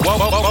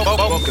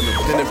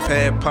Pen and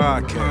Pad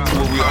Podcast,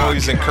 where we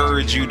always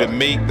encourage you to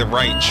make the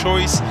right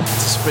choice, to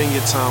spend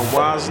your time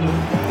wisely,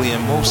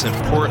 and most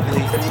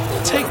importantly,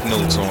 take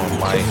notes on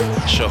life.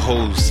 It's your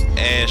host,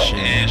 Ash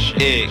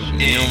Egg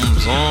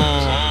M's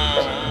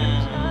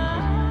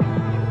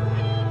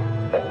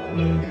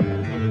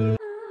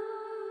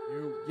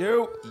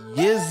Yo,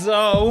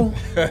 Yizzo,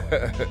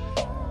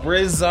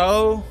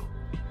 Rizzo.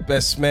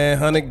 best man,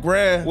 100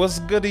 grand. What's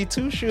goody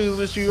two shoes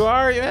with you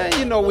are? Yeah,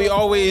 you know we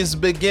always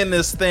begin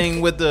this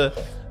thing with the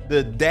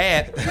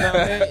dad. You know what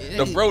I mean?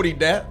 The Brody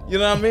dad. You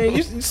know what I mean?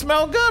 You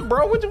smell good,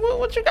 bro. What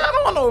you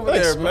got on over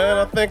Thanks, there, man.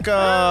 I think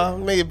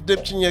may have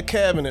dipped in your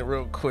cabinet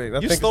real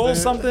quick. You stole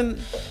something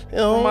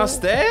from my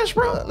stash,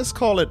 bro? Let's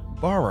call it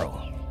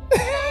borrow.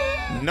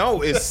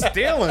 No, it's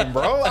stealing,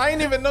 bro. I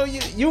ain't even know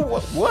you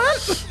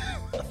what?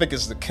 I think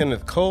it's the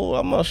Kenneth Cole.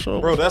 I'm not sure.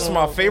 Bro, that's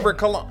my favorite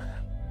cologne.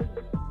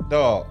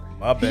 Dog.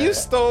 My bad. You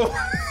stole.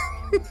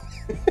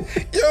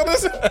 Yo,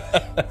 this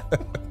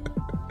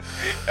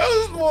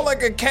is more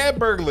like a cat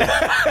burglar.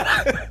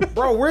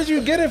 Bro, where'd you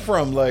get it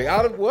from? Like,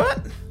 out of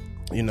what?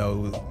 You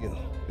know,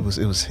 it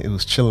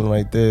was chilling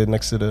right there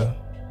next to the,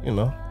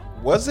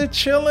 Was it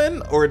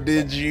chilling, or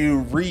did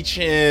you reach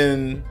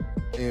in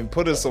and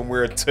put it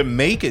somewhere to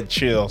make it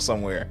chill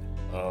somewhere?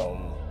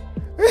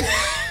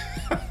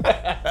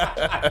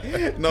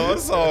 No,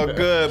 it's all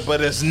good, but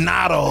it's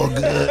not all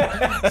good.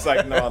 It's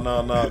like,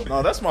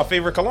 no. That's my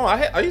favorite cologne.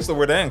 I used to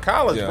wear that in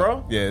college,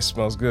 bro. Yeah, it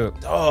smells good.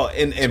 Oh,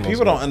 and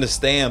people don't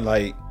understand,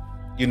 like,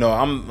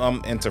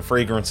 I'm into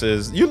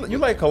fragrances. You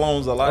like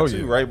colognes a lot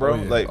too, right, bro? Oh,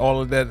 yeah. Like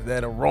all of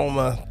that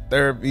aroma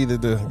therapy,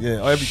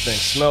 everything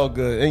smell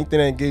good. Anything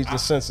that engages the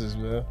senses,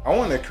 man. I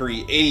want to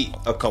create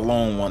a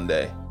cologne one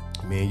day.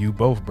 Me and you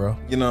both, bro.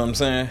 You know what I'm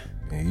saying?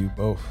 Me and you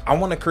both. I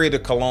want to create a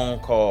cologne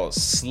called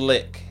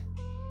Slick.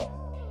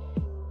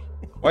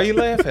 Why you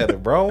laugh at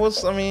it, bro?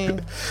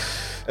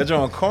 That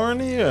joint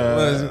corny?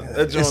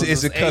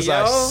 Is it because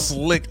I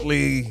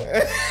slickly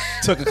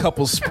took a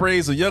couple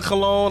sprays of your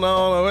cologne? I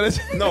don't know what it is.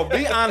 No,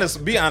 be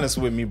honest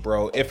with me,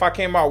 bro. If I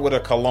came out with a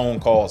cologne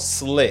called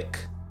Slick,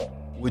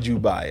 would you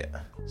buy it?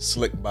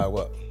 Slick by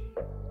what?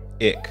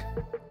 Ick.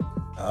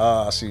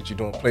 I see what you're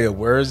doing. Play of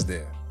words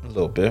there. A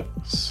little bit.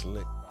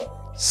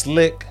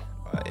 Slick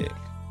by Ick.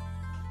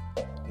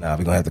 Nah,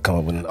 we're gonna have to come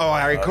up with all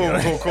right, cool.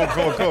 I just,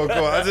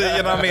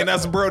 you know what I mean?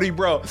 That's Brody,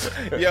 bro.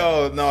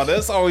 Yo, no,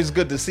 that's always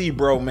good to see,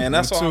 bro, man.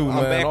 That's why I'm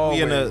back. Always.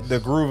 We in the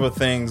groove of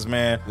things,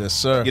 man. Yes,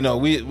 sir.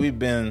 We've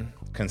been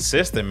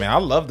consistent, man. I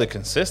love the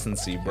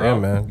consistency, bro. Yeah,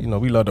 man.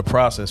 We love the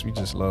process. We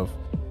just love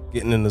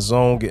getting in the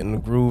zone, getting in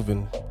the groove,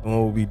 and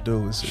doing what we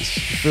do. It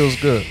feels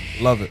good.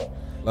 Love it.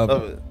 Love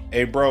it.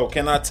 Hey, bro,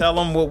 can I tell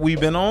them what we've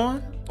been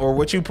on or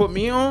what you put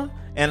me on?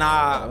 And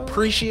I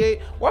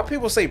appreciate. Why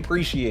people say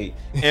appreciate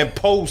and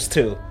post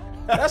to?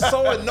 That's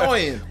so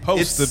annoying.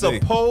 It's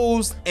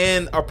supposed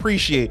and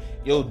appreciate.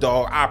 Yo,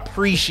 dog, I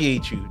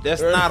appreciate you.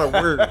 That's not a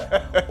word.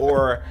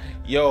 Or,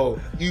 yo,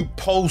 you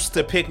post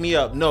to pick me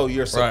up. No,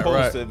 you're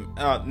supposed to.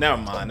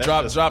 Never mind.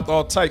 Dropped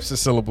all types of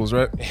syllables,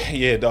 right?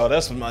 Yeah, dog.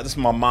 This is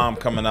my mom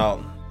coming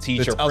out.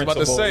 Teacher, I was about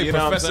to say, you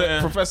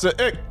Professor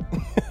Ick.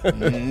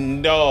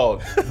 No,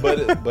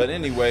 but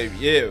anyway,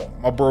 yeah,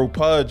 my bro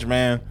Pudge,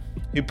 man.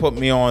 He put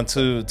me on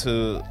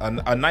to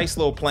a nice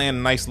little plan, a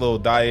nice little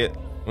diet.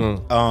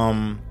 What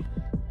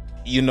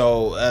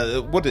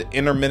the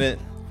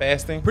intermittent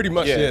fasting? Pretty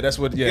much, yeah. That's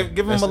what. Yeah,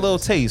 give him a little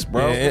taste,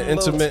 bro. Yeah,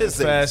 intermittent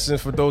fasting.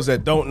 For those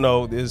that don't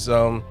know, is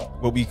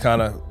what we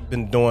kind of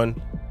been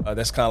doing.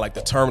 That's kind of like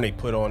the term they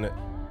put on it.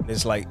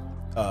 It's like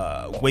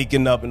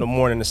waking up in the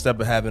morning instead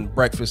of having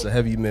breakfast, a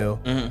heavy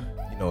meal.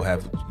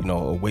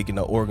 Awaken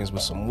the organs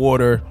with some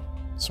water,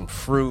 some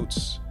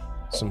fruits,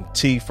 some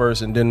tea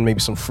first, and then maybe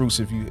some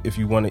fruits if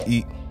you want to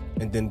eat,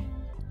 and then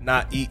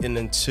not eating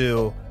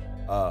until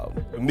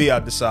for me, I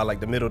decide like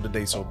the middle of the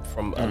day. So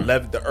from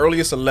 11, the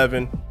earliest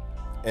 11,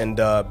 and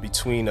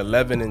between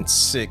 11 and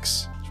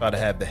 6, try to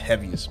have the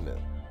heaviest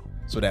meal.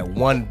 So that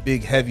one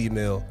big heavy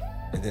meal,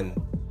 and then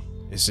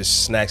it's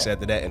just snacks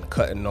after that, and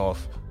cutting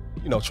off.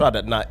 Try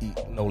to not eat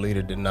no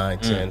later than 9,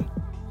 10.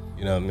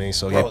 You know what I mean?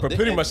 So yeah,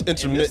 pretty much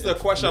intermittent. This is the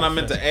question I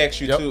meant to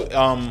ask you too.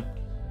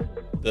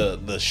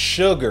 The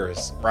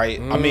sugars, right?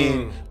 I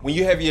mean, when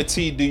you have your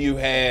tea, do you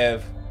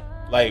have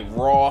like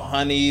raw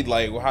honey?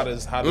 Like how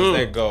does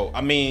that go?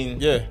 I mean,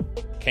 yeah,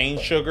 cane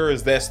sugar,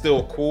 is that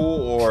still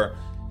cool, or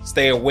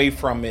stay away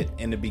from it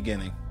in the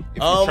beginning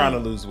if you're trying to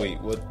lose weight?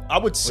 I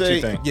would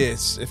say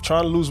yes. If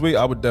trying to lose weight,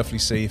 I would definitely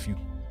say if you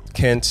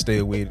can stay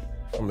away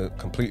from it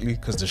completely,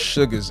 because the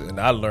sugars, and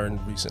I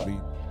learned recently,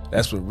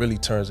 that's what really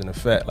turns into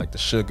fat, like the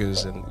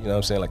sugars, and you know what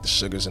I'm saying, like the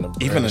sugars in the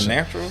bread. Even the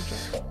natural.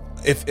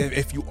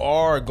 If you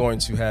are going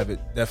to have it,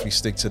 definitely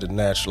stick to the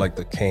natural, like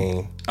the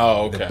cane.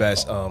 Oh, okay. The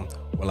best, or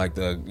like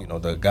the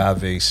the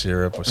agave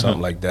syrup or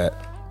something like that.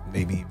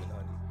 Maybe even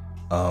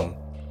honey.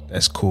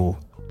 That's cool.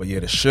 But yeah,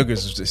 the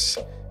sugars is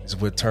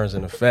what turns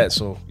into fat.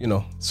 So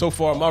so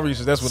far my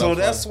research, that's what. So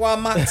that's why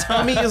my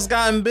tummy has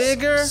gotten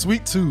bigger.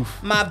 Sweet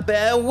tooth. My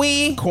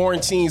belly.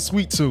 Quarantine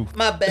sweet tooth.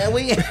 My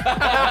belly.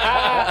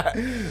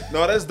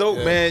 No, that's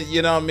dope, man.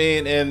 You know what I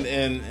mean?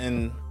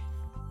 And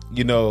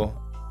you know,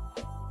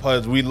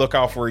 because we look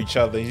out for each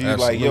other. He's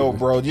like, yo,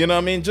 bro, you know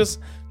what I mean? Just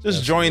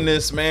join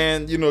this,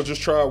 man. You know,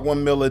 just try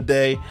 1 meal a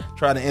day.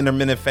 Try the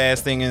intermittent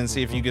fasting and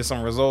see if you get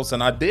some results.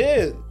 And I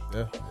did.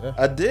 Yeah.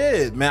 I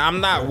did, man.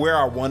 I'm not where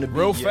I want to be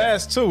real yet.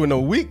 fast too in a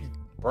week,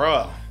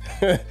 bro.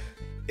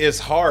 It's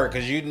hard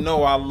because you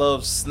know I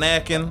love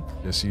snacking.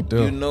 Yes, you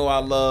do. You know I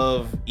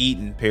love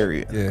eating.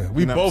 Period. Yeah,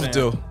 we You know both what I'm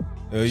saying? do.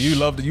 You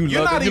love the.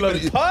 You're not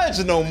even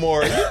Pudge no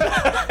more.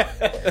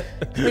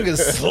 Nigga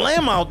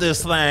slim out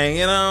this thing.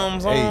 You know what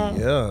I'm saying?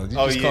 Hey, yeah. You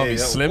just call me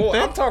Slim. Well,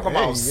 I'm talking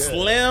about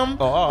slim.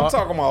 I'm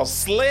talking about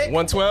slick.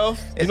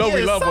 112. You know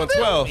we love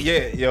 112.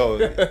 Yeah,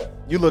 yo.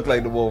 You look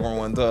like the Wolf from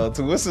 112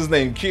 too. What's his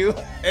name? Q.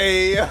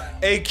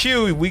 Hey,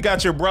 Q. We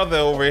got your brother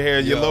over here.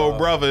 Your little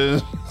brother.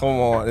 Come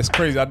on, it's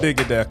crazy. I did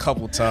get that a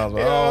couple times.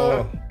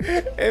 But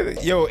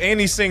yo, and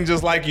he sing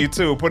just like you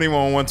too. Put him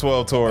on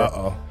 112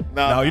 tour.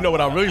 Now you know what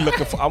I'm really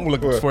looking for. I'm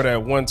looking for that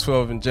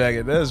 112 and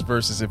Jagged Edge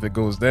versus if it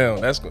goes down.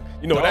 That's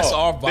that's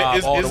our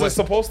vibe. Is it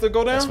supposed to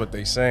go down? That's what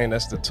they saying.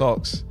 That's the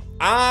talks.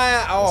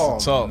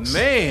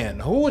 Man,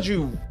 who would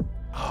you?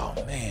 Oh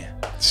man,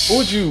 who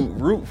would you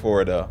root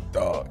for though?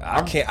 Dog,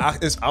 I can't.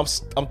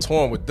 I'm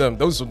torn with them.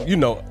 Those, Dog,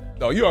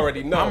 you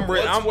already know. I'm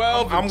with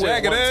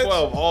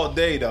 112 all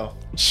day though.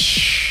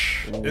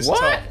 It's what?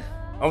 Tough.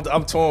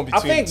 I'm torn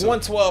between. I think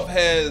 112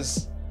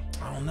 has.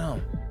 I don't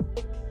know.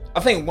 I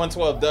think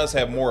 112 does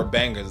have more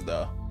bangers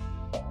though.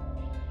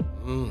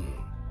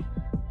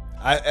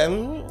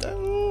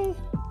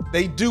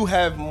 They do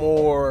have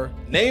more.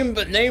 Name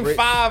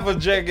 5 of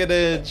Jagged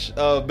Edge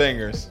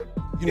bangers,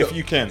 if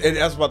you can.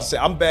 I was about to say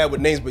I'm bad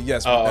with names, but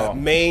yes, the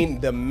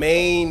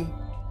main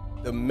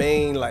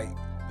like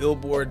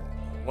Billboard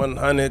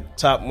 100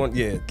 top one,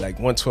 like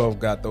 112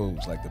 got those.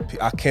 Like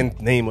I can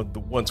name of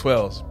the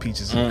 112s: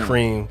 Peaches and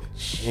Cream,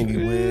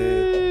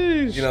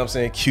 Anywhere. You know what I'm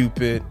saying?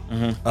 Cupid.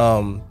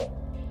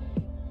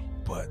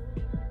 But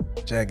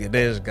Jagged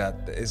Edge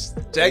got they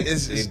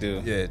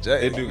do. Yeah,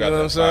 they do got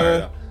that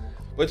fire.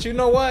 But you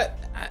know what?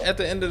 At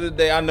the end of the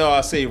day, I know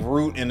I say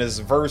root in his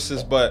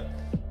verses, but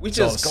we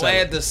just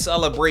glad to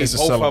celebrate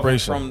both of them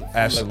from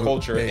the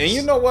culture. And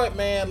you know what,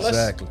 man?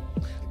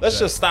 Let's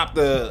just stop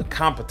the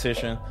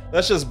competition.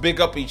 Let's just big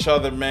up each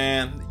other,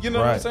 man. You know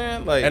what I'm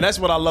saying? Like, and that's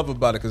what I love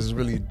about it because it's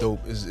really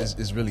dope.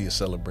 It's really a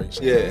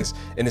celebration. Yeah,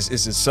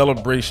 it's a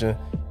celebration.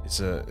 It's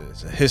a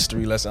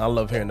history lesson. I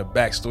love hearing the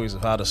backstories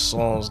of how the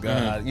songs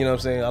got. You know what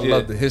I'm saying? I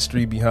love the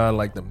history behind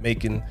like the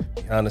making,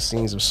 behind the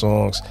scenes of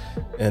songs,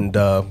 and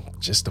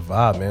just the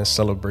vibe, man.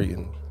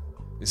 Celebrating.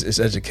 It's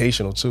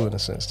educational too, in a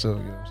sense too. You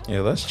know what I'm saying?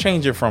 Yeah, let's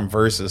change it from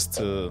verses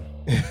to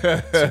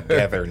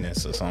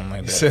togetherness or something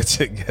like that.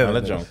 Together.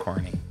 That jump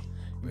corny.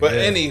 But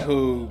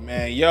anywho,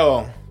 man,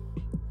 yo,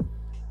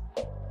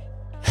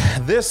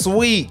 this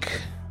week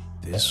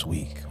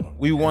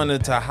we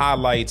wanted to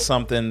highlight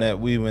something that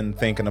we've been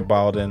thinking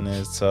about, and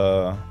it's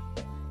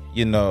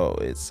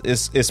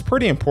it's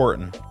pretty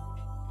important.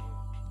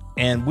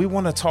 And we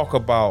want to talk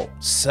about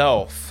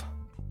self,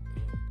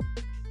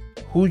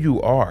 who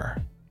you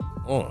are.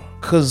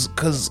 Cause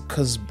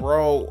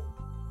bro,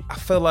 I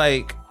feel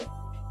like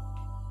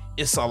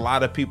it's a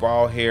lot of people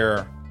out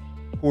here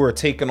who are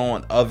taking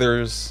on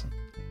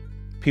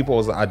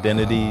people's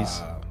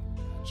identities,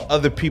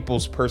 other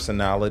people's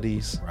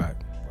personalities. Right.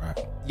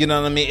 You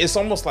know what I mean? It's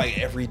almost like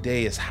every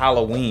day is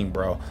Halloween,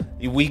 bro.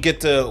 We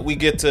get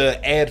to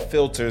add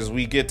filters,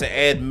 we get to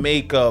add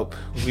makeup,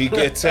 we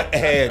get to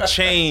add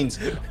chains,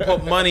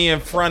 put money in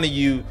front of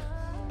you.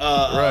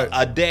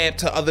 Adapt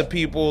to other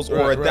people's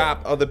or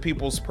adopt other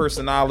people's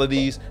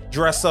personalities,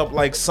 dress up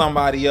like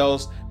somebody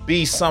else,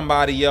 be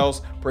somebody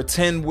else,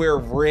 pretend we're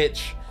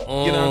rich, you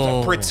know what I'm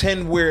saying?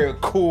 Pretend we're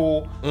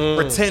cool,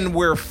 pretend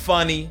we're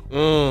funny.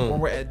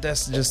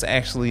 That's just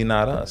actually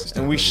not us.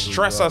 And we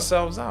stress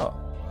ourselves out.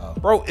 Wow.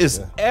 Bro,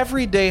 it's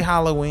everyday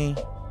Halloween.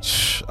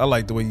 I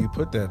like the way you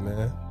put that,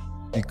 man.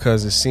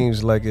 Because it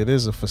seems like it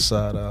is a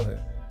facade out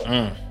here.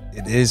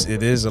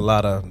 It is a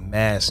lot of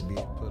masks being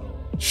put on.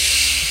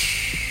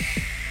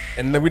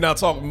 And then we're not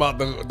talking about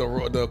the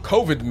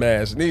COVID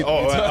mask. No.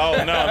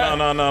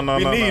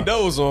 We need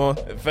those on.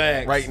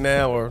 Facts. Right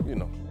now, or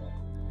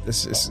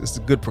it's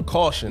a good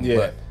precaution.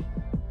 Yeah.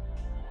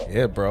 But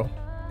yeah, bro,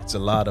 it's a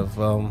lot of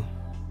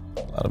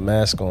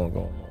masks going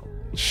on.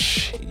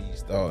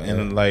 Jeez, though,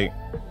 and I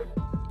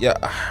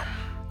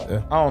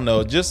don't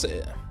know. Just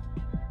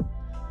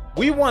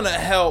we want to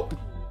help,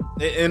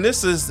 and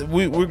this is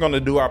we're going to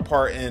do our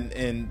part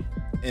in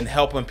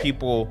helping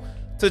people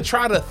to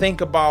try to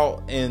think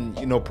about and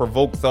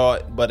provoke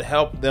thought, but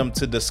help them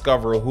to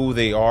discover who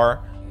they are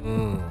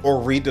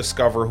or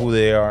rediscover who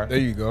they are. There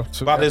you go.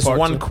 About this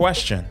one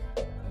question: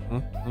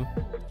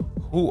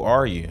 who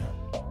are you?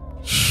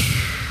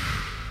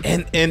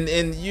 And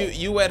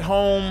you at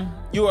home,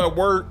 you at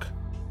work,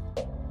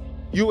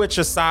 you at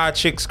your side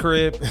chick's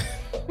crib.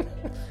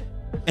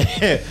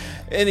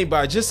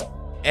 Anybody, just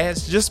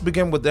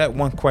begin with that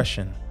one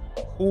question: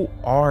 who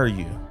are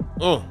you?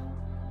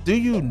 Do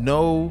you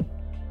know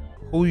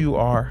who you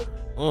are?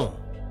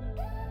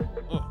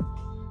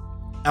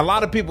 A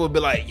lot of people would be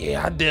like,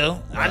 yeah, I do.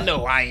 I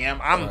know I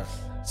am. I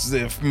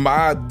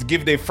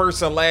give their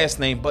first and last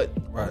name, but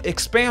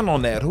expand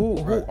on that.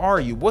 Who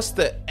are you? What's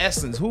the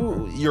essence?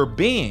 Who you're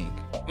being?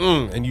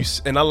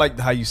 And I like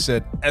how you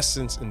said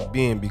essence and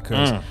being,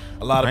 because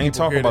a lot of I ain't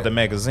people talking about the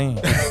magazine.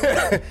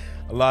 A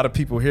lot of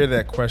people hear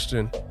that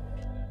question,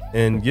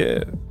 and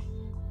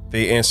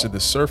they answer the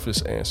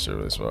surface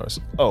answer as far as,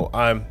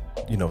 I'm,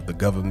 the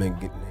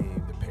government name,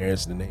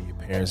 the name your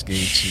parents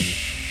gave to you.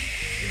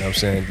 You know what I'm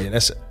saying? Yeah,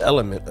 that's an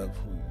element of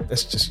who.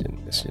 That's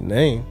your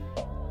name.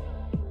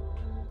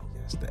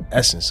 It's the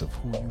essence of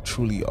who you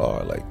truly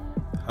are. Like,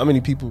 how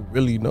many people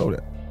really know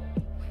that?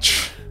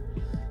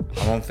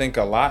 I don't think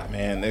a lot,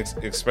 man,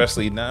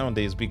 especially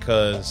nowadays,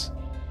 because,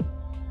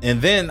 and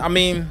then, I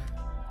mean,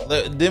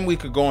 then we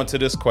could go into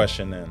this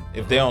question then,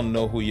 if they don't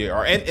know who you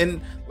are.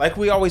 And like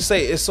we always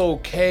say, it's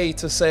okay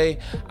to say,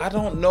 I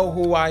don't know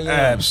who I am.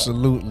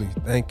 Absolutely.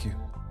 Thank you.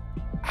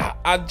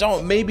 I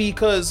don't, maybe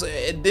because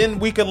then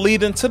we could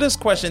lead into this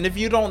question. If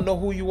you don't know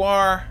who you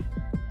are,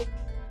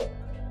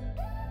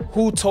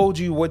 who told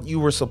you what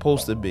you were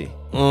supposed to be?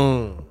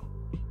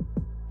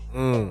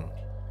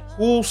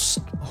 Who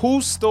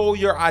stole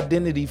your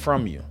identity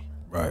from you?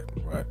 Right.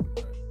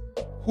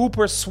 Who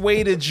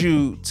persuaded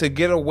you to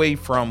get away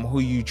from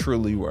who you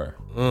truly were?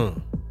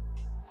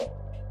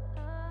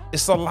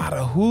 It's a lot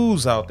of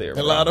who's out there,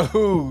 bro. A lot of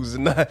who's.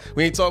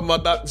 We ain't talking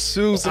about Dr.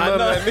 Seuss and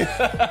none of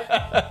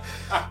that.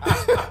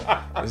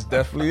 It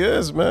definitely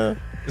is, man.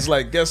 It's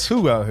like, guess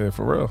who out here,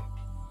 for real?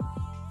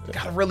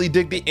 Gotta really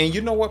dig deep. And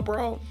you know what,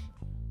 bro?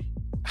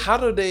 How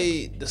do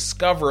they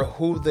discover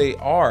who they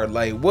are?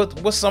 Like,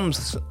 what's some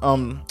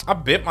I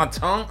bit my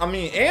tongue. I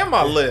mean, and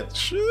my lips.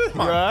 Sure,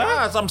 my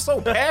gosh, I'm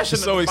so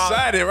passionate. So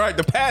excited, right?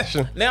 The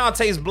passion. Now I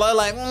taste blood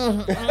like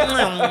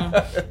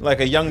like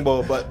a young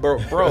boy. But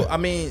bro, I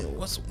mean,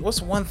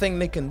 what's one thing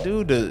they can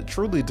do to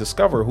truly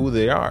discover who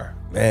they are?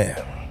 Man,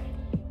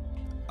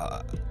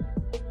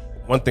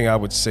 one thing I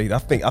would say, I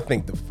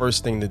think the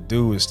first thing to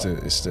do is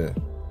to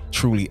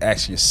truly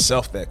ask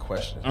yourself that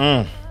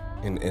question.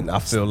 And I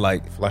feel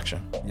like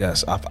reflection.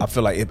 Yes, I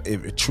feel like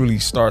it truly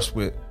starts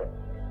with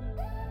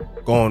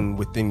going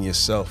within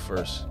yourself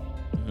first,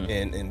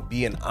 and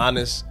being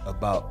honest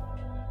about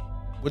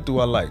what do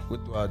I like,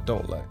 what do I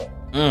don't like,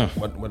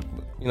 what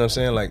you know what I'm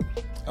saying? Like,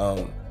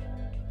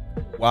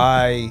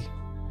 why?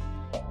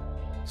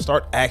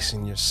 Start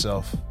asking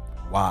yourself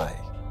why.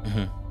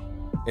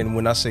 And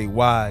when I say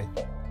why,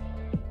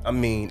 I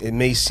mean it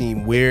may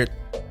seem weird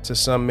to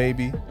some,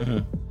 maybe.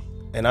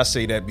 And I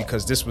say that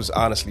because this was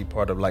honestly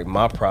part of like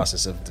my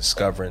process of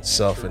discovering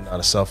self and not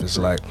a self. It's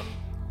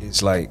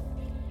like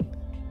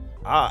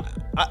I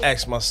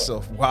ask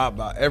myself why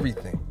about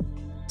everything.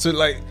 So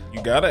like,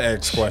 you gotta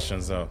ask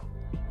questions though.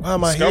 Why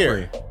am I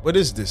here? What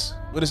is this?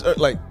 What is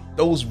like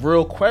those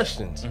real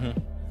questions?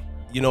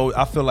 You know,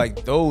 I feel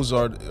like those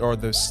are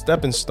the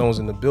stepping stones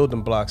and the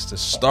building blocks to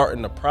start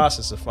in the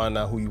process of finding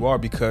out who you are.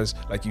 Because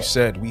like you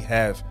said, we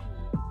have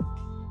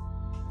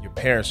your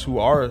parents who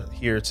are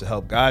here to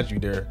help guide you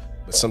there,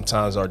 but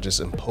sometimes are just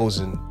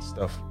imposing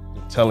stuff,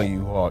 telling you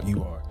who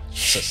you are.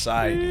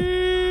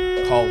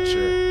 Society,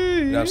 culture,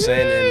 you know what I'm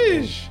saying?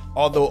 And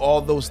although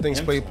all those things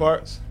play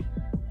parts,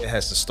 it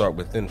has to start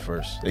within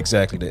first.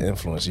 Exactly, the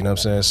influence, you know what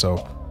I'm saying?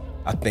 So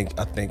I think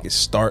it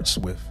starts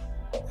with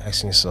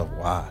asking yourself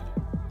why.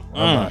 You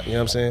know what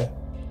I'm saying?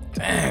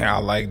 Dang, I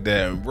like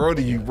that.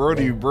 Brody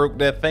broke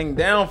that thing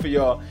down for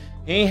y'all.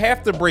 He ain't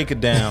have to break it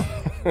down,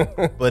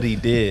 but he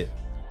did.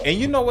 And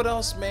you know what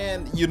else,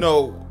 man? You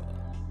know,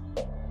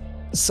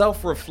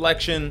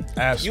 self-reflection.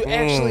 You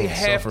actually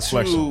have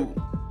to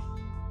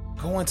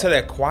go into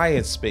that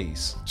quiet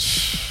space.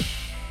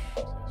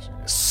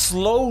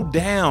 Slow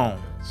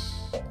down.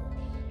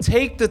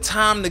 Take the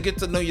time to get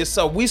to know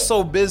yourself. We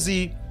so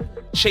busy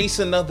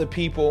chasing other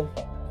people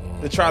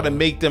to try to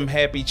make them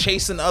happy,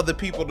 chasing other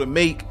people to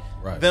make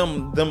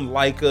them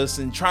like us,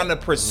 and trying to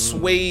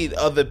persuade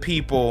other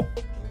people,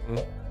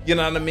 you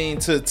know what I mean,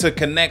 to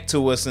connect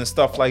to us and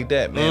stuff like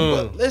that, man.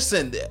 But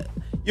listen,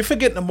 you're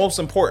forgetting the most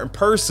important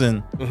person,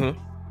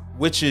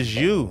 which is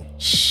you.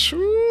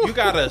 You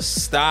gotta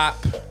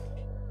stop.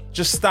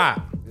 Just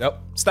stop.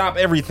 Yep. Stop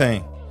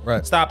everything.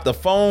 Right. Stop the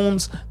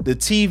phones, the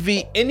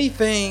TV,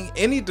 anything,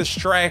 any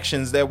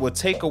distractions that would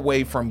take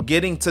away from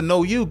getting to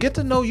know you. Get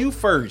to know you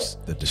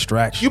first. The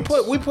distractions.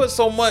 We put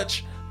so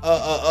much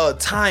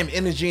time,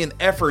 energy, and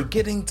effort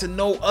getting to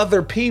know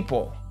other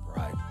people.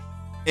 Right.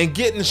 And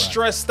getting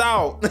stressed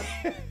out.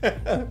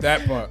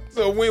 That part.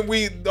 So when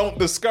we don't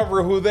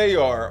discover who they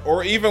are,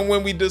 or even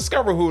when we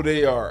discover who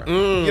they are,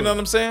 you know what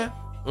I'm saying?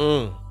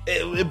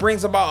 It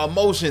brings about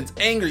emotions,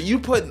 anger. You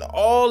putting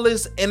all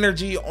this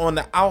energy on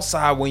the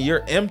outside when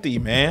you're empty,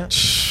 man.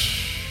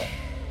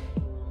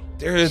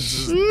 There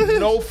is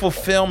no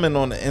fulfillment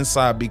on the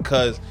inside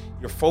because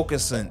you're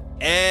focusing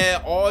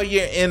all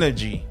your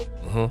energy,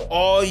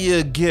 all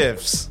your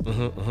gifts,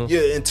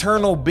 your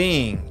internal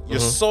being,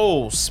 your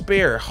soul,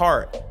 spirit,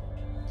 heart.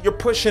 You're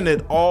pushing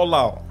it all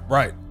out.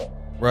 Right.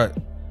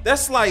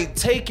 That's like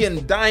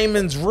taking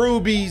diamonds,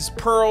 rubies,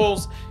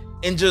 pearls,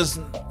 and just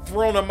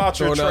throwing them out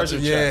your treasure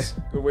chest.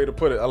 Good way to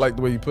put it. I like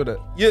the way you put it.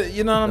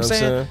 You know what I'm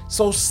saying?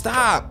 So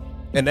stop.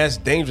 And that's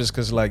dangerous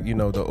because, like, you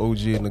know, the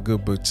OG and the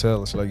good book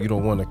tell it's like you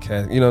don't want to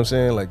cast, you know what I'm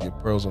saying? Like your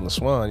pearls on the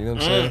swan, you know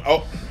what I'm saying?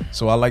 Oh.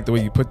 So I like the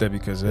way you put that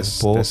because that's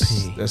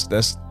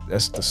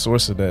the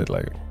source of that.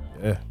 Like,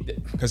 yeah.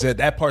 Because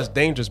that part's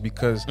dangerous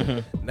because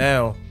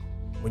now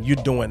when you're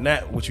doing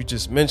that, what you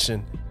just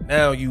mentioned,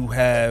 now you're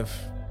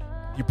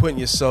putting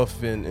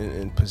yourself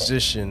in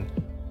position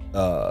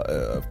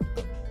the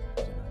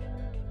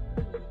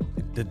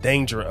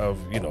danger of,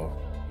 you know,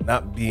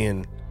 not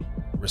being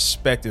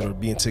respected or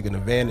being taken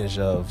advantage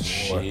of,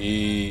 or,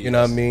 you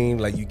know what I mean?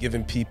 Like you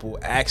giving people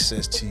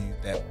access to you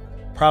that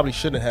probably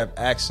shouldn't have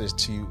access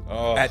to you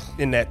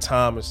in that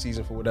time or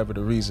season for whatever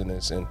the reason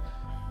is. And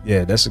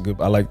yeah, that's a good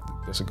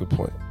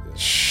point. Yeah.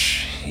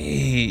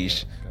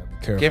 Sheesh.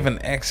 Giving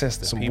access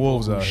to some people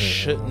wolves who out here,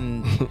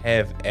 shouldn't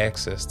have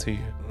access to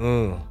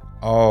you.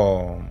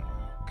 Oh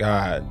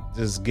God,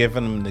 just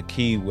giving them the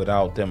key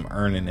without them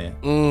earning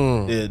it.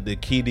 The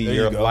key to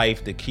your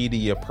life, the key to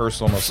your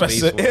personal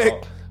space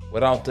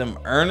without them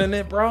earning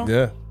it, bro.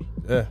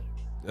 Yeah.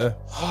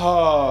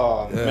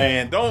 Oh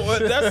man,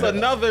 that's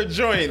another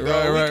joint,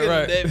 though.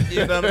 Right.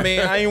 You know what I mean?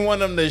 I ain't want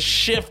them to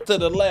shift to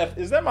the left.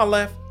 Is that my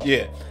left?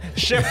 Yeah,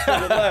 shift to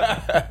the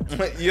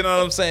left. You know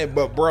what I'm saying?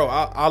 But bro,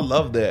 I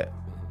love that.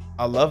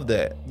 I love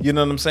that. You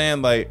know what I'm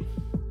saying? Like,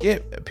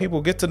 get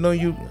to know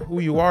you, who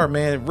you are,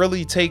 man.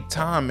 Really take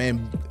time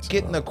and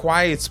get in a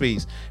quiet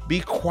space. Be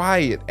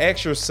quiet.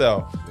 Ask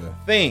yourself.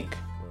 Think.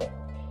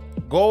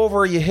 Go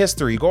over your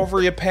history. Go over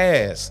your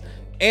past.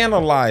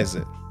 Analyze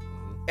it.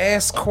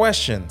 Ask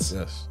questions.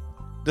 Yes.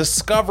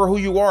 Discover who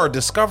you are.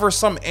 Discover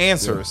some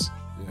answers.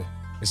 Yeah.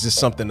 Is this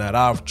something that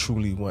I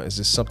truly want? Is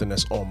this something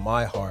that's on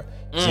my heart?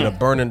 Is it a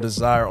burning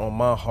desire on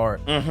my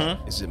heart?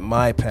 Is it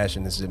my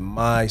passion? Is it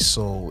my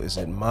soul? Is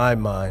it my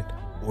mind?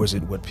 Or is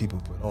it what people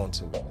put on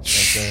to me? You know what I'm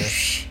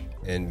saying?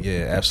 And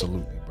yeah,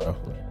 absolutely, bro.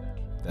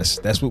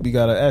 That's what we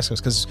gotta ask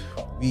us, because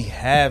we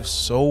have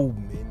so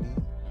many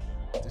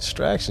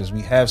distractions.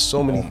 We have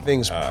so many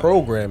things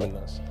programming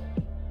us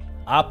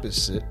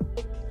opposite,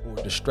 or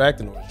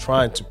distracting, or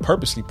trying to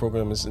purposely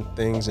program us in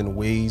things and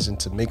ways and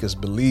to make us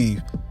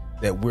believe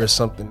that we're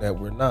something that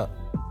we're not.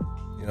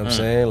 You know what I'm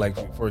saying?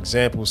 Like, for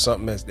example,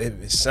 something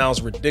it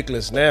sounds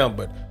ridiculous now,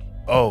 but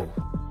the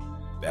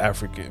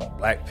African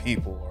black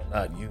people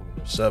are not human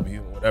or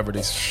subhuman, whatever it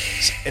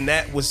is. And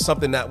that was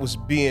something that was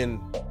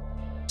being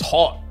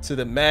taught to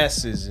the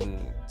masses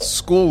in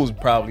schools,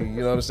 probably.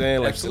 You know what I'm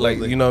saying? Like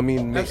you know what I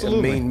mean?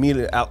 Main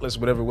media outlets,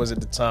 whatever it was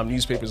at the time,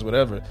 newspapers,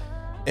 whatever.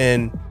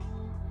 And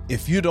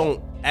if you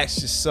don't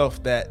ask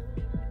yourself that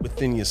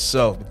within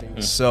yourself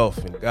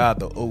and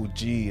God, the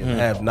OG, and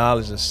have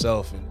knowledge of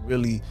self and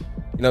really, you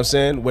know what I'm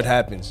saying? What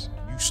happens?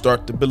 You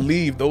start to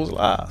believe those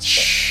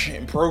lies.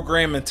 And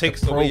programming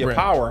takes away your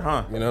power,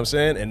 huh? You know what I'm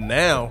saying? And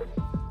now,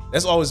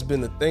 that's always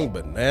been the thing,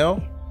 but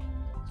now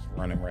it's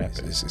running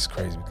rapid. It's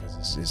crazy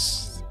because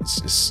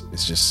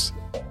it's just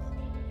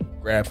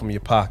grab from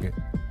your pocket.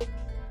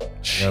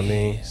 You know what I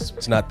mean?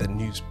 It's not the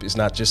news. It's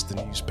not just the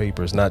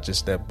newspaper. It's not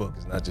just that book.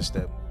 It's not just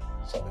that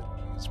movie.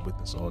 It's with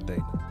us all day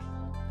now.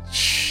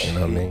 You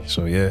know what I mean?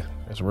 So yeah,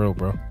 that's real,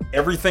 bro.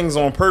 Everything's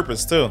on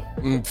purpose too.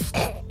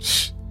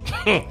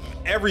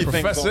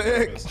 Everything's Professor on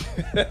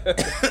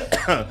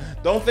purpose.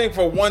 Don't think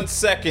for 1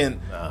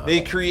 second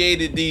they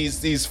created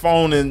these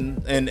phone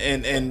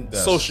and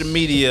social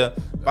media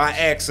by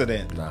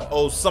accident.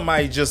 Oh,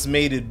 somebody just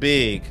made it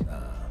big.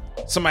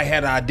 Somebody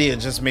had an idea,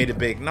 just made it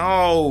big.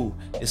 No,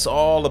 it's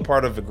all a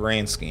part of a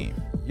grand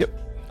scheme.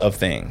 Of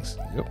things.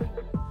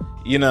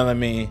 You know what I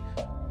mean?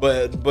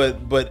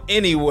 But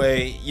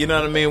anyway, you know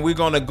what I mean? We're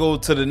gonna go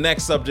to the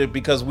next subject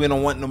because we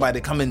don't want nobody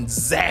to come and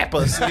zap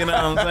us. You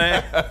know what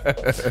I'm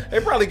saying? They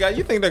probably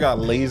you think they got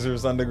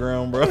lasers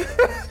underground, bro? You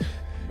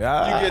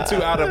get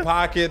too out of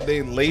pocket,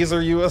 they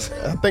laser you. I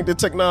think the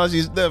technology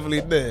is definitely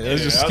there.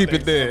 Let's just keep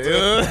it there.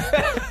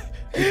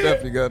 You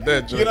definitely got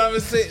that joke. You know what I'm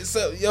saying?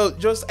 So, yo,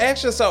 just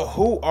ask yourself,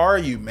 who are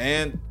you,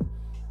 man?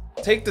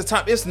 Take the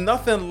time. It's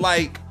nothing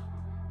like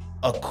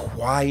A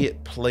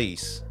Quiet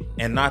Place,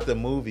 and not the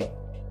movie.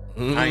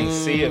 I ain't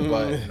see it,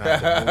 but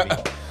not the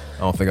movie. I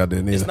don't think I did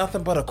either. It's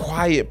nothing but a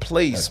quiet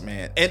place,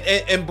 man.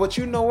 And but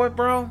you know what,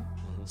 bro?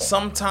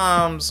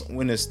 Sometimes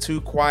when it's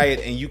too quiet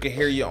and you can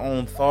hear your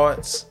own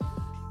thoughts,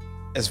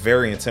 it's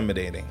very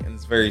intimidating and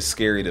it's very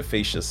scary to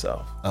face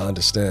yourself. I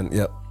understand.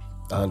 Yep.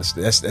 I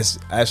understand. That's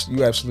actually,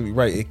 you're absolutely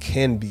right. It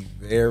can be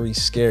very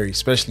scary,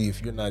 especially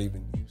if you're not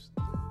even used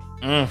to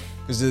it.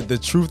 Because the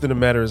truth of the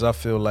matter is, I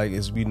feel like,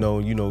 as we know,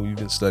 you've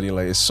been studying,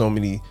 like, it's so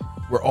many,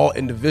 we're all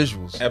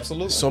individuals.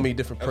 Absolutely. So many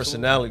different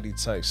personality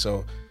types.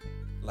 So,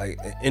 like,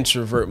 an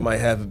introvert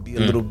might be a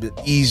little bit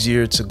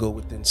easier to go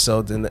within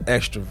self than an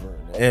extrovert.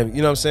 And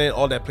you know what I'm saying?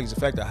 All that plays a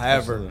factor.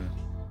 However,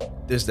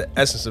 there's the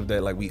essence of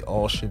that, like, we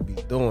all should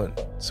be doing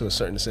to a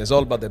certain extent. It's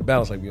all about that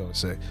balance, like we always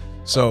say.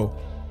 So,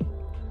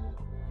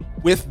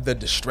 with the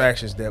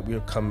distractions that we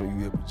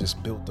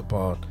just built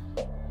upon,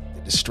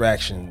 the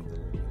distraction,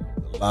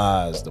 the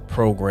lies, the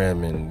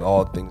programming,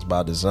 all things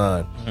by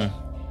design,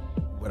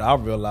 what I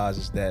realize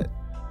is that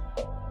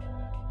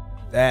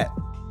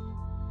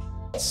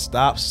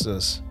stops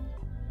us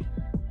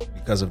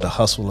because of the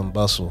hustle and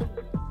bustle.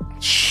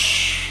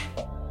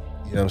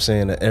 You know what I'm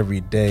saying? That every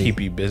day keep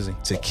you busy.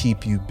 To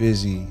keep you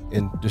busy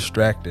and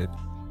distracted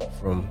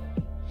from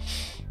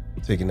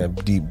taking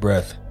that deep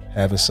breath,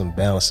 having some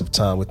balance of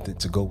time with it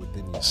to go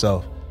within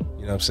yourself.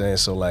 You know what I'm saying?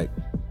 So like,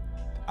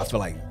 I feel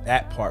like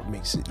that part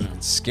makes it even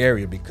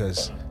scarier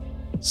because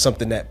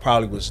something that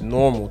probably was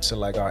normal to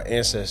like our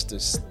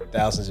ancestors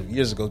thousands of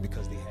years ago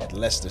because they had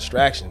less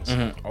distractions.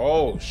 Mm-hmm.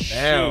 Oh, shoot.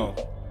 Now,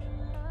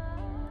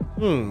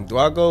 do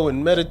I go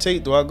and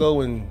meditate? Do I go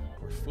and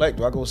reflect?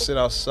 Do I go sit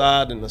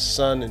outside in the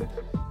sun and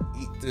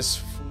eat this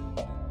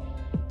food,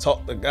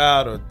 talk to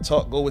God, or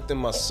go within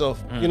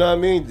myself? You know what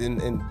I mean?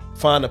 And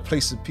find a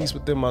place of peace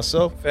within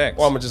myself. Facts.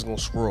 Or am I just gonna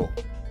scroll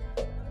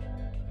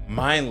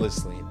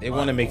mindlessly? They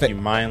want to make you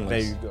mindless.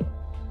 There you go. You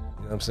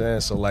know what I'm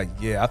saying? So like,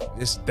 yeah,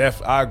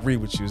 I agree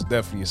with you. It's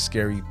definitely a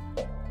scary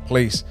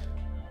place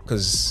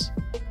because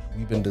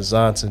we've been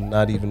designed to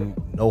not even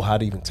know how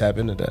to even tap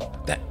into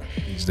that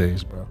these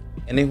days, bro.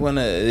 And they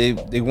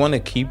wanna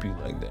keep you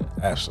like that.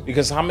 Absolutely.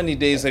 Because how many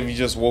days have you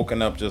just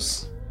woken up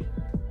just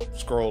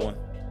scrolling?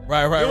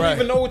 Right. You don't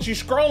even know what you're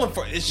scrolling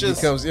for. It's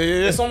just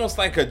it's almost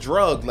like a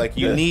drug. Like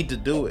you need to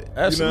do it.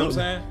 Absolutely. You know what I'm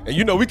saying? And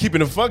you know we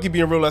keeping it funky,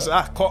 being real.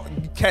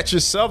 You catch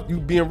yourself.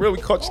 You being real.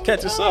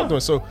 Catch yourself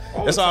doing. So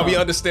that's how we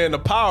understand the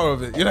power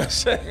of it. You know what I'm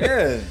saying?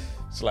 Yeah.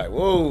 It's like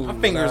whoa. My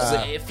fingers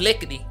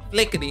flickety.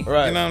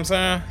 Right. You know what I'm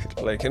saying?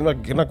 Like can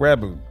I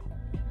grab a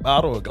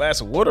bottle or a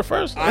glass of water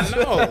first? I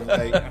know.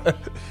 Like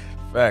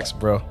facts,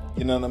 bro.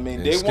 You know what I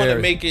mean? It's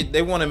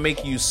they want to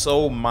make you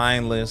so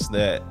mindless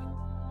that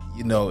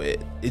you know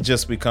it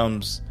just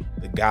becomes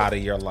the god of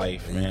your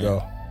life, there man. You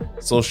go.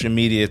 Social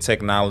media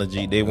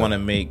technology, they want to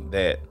make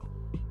that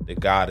the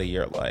god of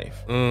your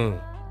life.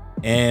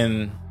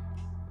 And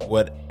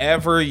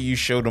whatever you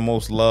show the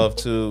most love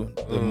to,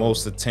 the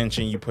most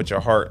attention you put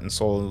your heart and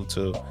soul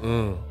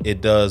to,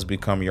 it does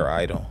become your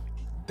idol.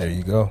 There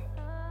you go.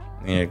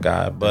 Yeah,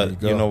 God.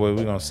 But you know what?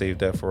 We're gonna save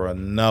that for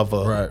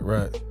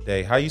another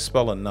day. How you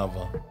spell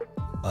another?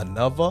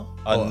 Another?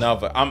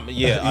 Another.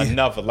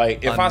 Another.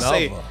 Like if I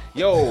say,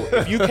 yo,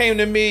 if you came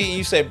to me and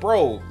you said,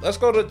 bro, let's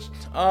go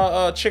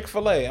to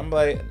Chick-fil-A, I'm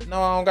like,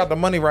 no, I don't got the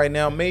money right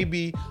now.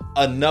 Maybe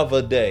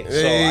another day.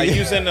 So I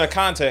use it in the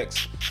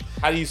context.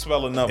 How do you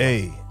spell another?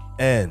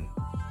 A-N-O-V-A.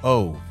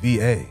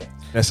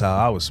 That's how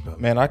I would spell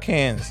it. Man, I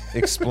can't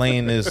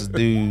explain this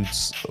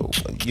dude's,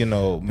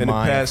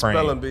 mind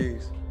frame.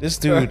 This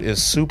dude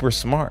is super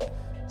smart.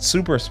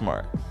 Super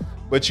smart.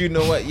 But you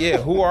know what? Yeah,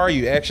 who are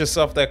you? Ask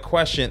yourself that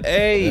question.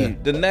 Hey,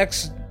 the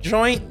next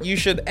joint you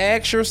should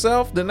ask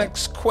yourself, the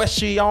next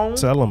question.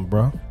 Tell him,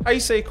 bro. How you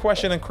say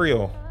question in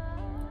Creole?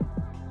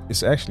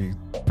 It's actually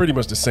pretty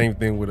much the same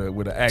thing with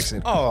an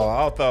accent. Oh,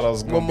 I thought I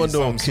was going to be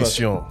some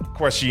question.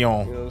 Question. You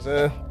know what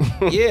I'm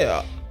saying?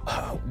 Yeah.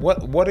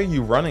 What are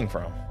you running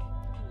from?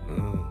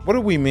 What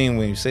do we mean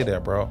when you say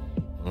that, bro?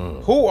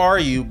 Who are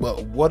you,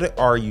 but what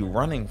are you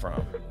running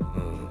from?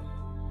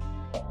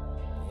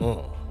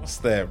 What's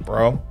that,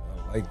 bro?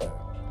 I like that.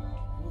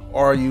 Who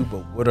are you,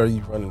 but what are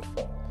you running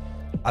from?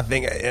 I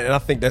think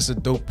that's a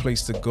dope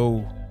place to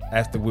go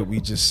after what we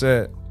just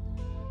said.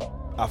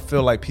 I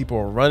feel like people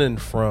are running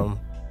from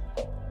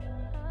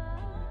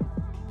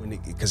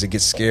because it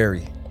gets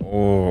scary.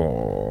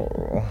 Oh.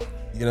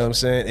 You know what I'm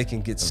saying? It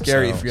can get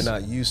scary if you're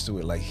not used to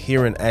it. Like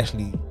hearing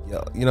actually, you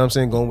know what I'm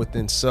saying, going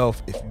within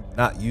self, if you're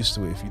not used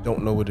to it, if you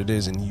don't know what it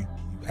is and you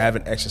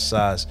haven't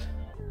exercised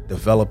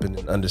developing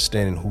and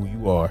understanding who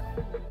you are,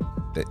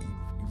 that you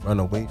run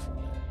away from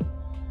that.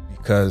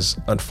 Because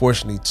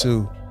unfortunately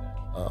too,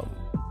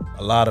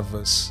 a lot of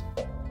us,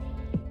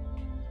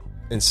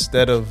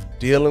 instead of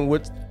dealing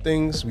with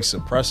things, we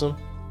suppress them.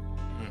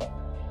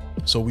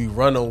 So we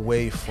run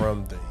away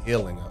from the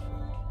healing of it.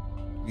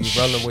 We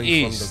run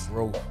away from the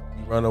growth.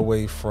 We run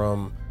away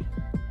from,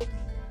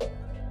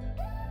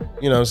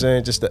 you know what I'm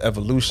saying, just the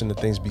evolution of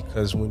things,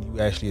 because when you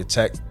actually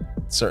attack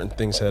certain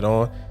things head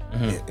on,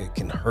 it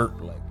can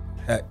hurt like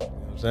heck. You know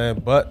what I'm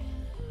saying? But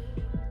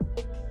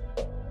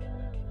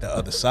the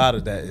other side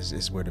of that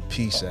is where the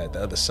peace at.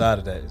 The other side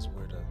of that is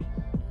where the,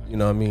 you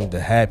know what I mean,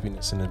 the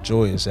happiness and the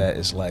joy is at.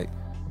 It's like,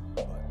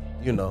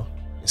 you know,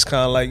 it's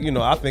kind of like, you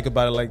know, I think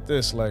about it like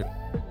this, like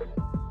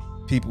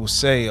people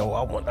say, oh,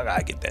 I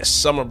gotta get that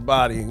summer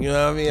body. You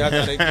know what I mean? I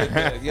gotta get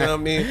that, you know what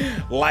I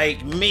mean?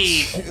 Like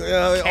me, you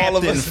know, all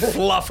of us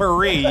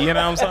fluffery, you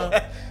know what I'm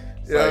saying?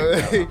 You know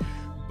what I mean?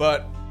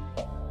 But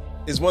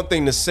it's one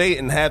thing to say it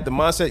and have the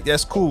mindset,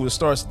 that's cool, it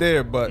starts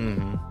there, but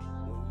when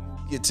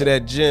you get to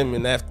that gym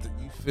and after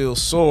you feel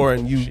sore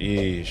and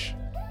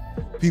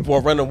people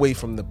are running away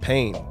from the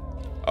pain.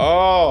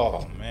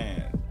 Oh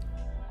man,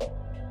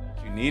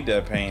 you need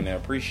that pain to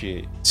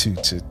appreciate.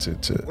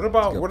 What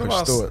about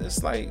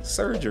it's like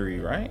surgery,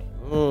 right?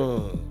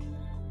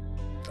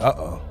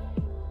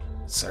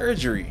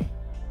 Surgery.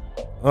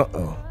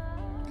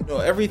 You know,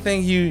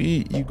 everything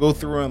you go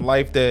through in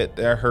life that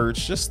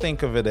hurts, just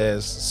think of it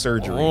as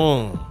surgery.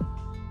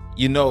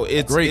 You know,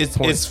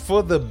 it's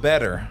for the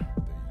better. There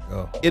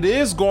go. It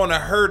is going to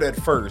hurt at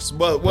first,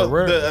 but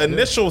the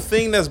initial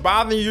thing that's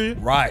bothering you,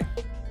 right,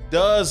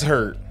 does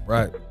hurt,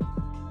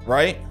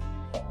 right,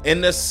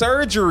 and the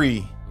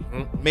surgery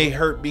may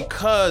hurt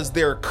because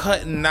they're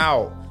cutting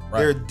out,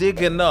 they're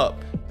digging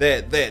up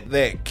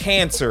that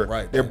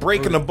cancer, they're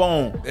breaking a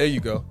bone. There you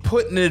go,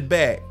 putting it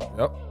back,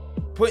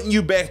 putting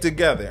you back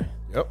together.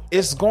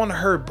 It's going to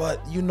hurt, but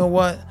you know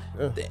what?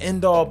 The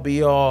end all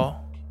be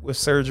all with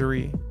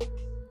surgery,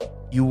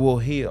 you will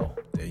heal.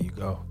 There you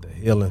go. The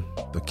healing,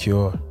 the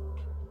cure.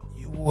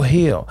 You will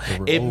heal.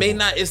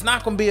 It's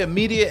not going to be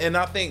immediate, and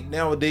I think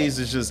nowadays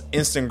it's just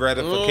instant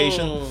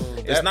gratification.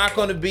 It's not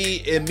going to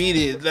be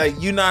immediate. Like,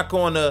 you're not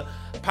going to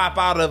pop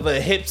out of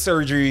a hip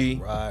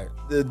surgery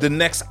the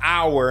next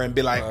hour and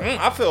be like,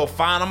 I feel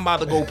fine. I'm about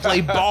to go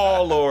play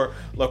ball or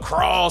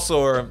lacrosse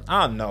or,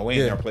 I don't know, we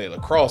ain't never played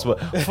lacrosse, but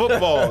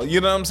football.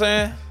 You know what I'm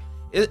saying?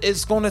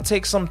 It's going to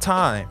take some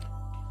time.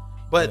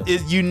 But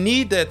you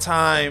need that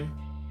time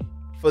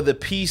for the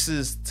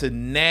pieces to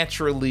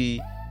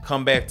naturally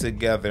come back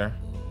together.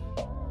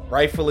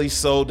 Rightfully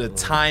so, the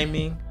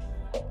timing,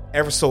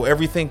 so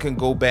everything can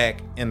go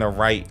back in the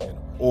right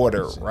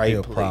order,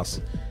 right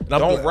place.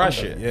 Don't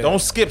rush it. Yeah.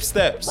 Don't skip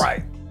steps.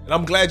 Right. And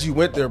I'm glad you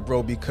went there,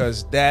 bro,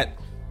 because that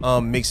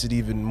makes it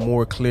even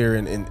more clear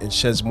and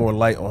sheds more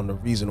light on the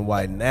reason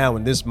why now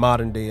in this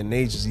modern day and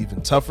age is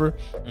even tougher,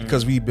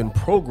 because we've been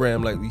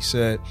programmed, like we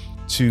said,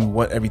 to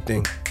want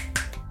everything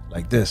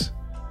like this.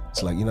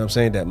 It's like, you know what I'm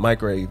saying, that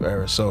microwave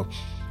era. So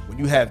when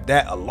you have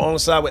that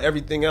alongside with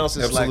everything else,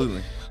 it's like,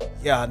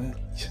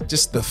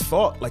 just the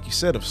thought, like you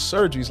said, of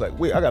surgery is like,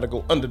 wait, I gotta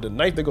go under the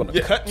knife, they're gonna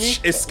cut me.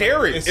 It's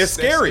scary. It's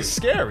scary. It's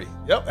scary.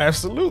 Yep,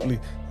 absolutely.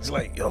 It's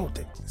like, yo,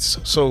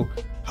 so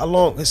how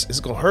long it's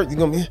gonna hurt? You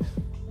gonna be?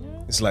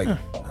 It's like,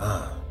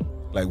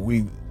 like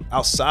we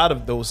outside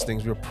of those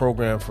things, we're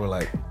programmed for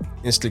like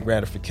instant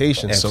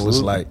gratification. Absolutely. So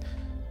it's like,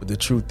 but the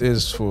truth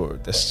is, for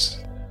this,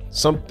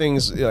 some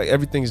things, like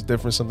everything's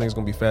different. Some things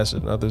gonna be faster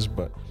than others,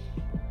 but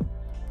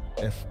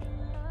if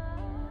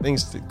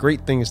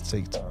great things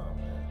take time.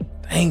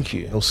 Thank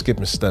you. No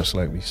skipping steps,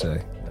 like we say. You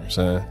know what I'm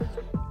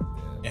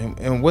saying?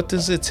 And what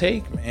does it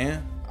take,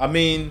 man? I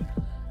mean,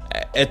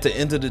 at the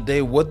end of the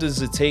day, what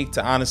does it take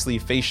to honestly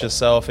face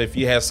yourself if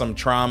you have some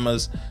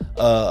traumas,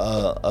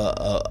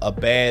 a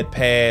bad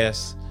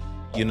past,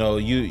 you know,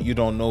 you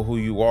don't know who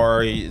you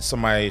are,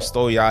 somebody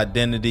stole your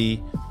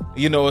identity.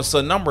 You know, it's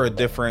a number of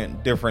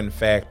different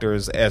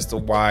factors as to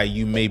why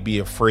you may be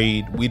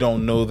afraid. We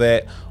don't know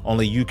that.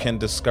 Only you can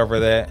discover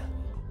that.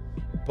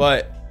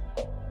 But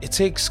it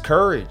takes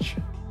courage.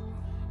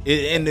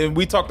 And then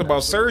we talked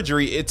about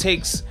surgery. It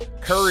takes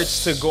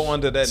courage to go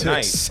under that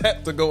knife.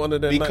 Accept to go under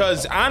that knife.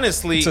 Because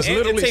honestly,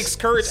 it takes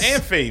courage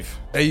and faith.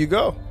 There you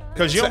go.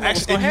 Because you don't know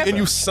what's gonna happen. And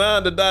you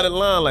sign the dotted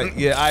line like,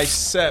 I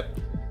accept.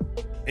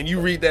 And you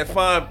read that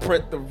fine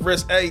print, the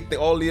risk, everything,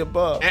 all the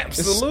above.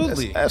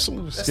 Absolutely. That's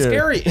absolutely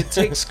scary. It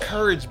takes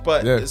courage,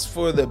 but it's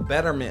for the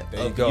betterment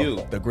of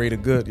you. The greater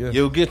good,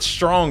 You'll get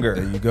stronger.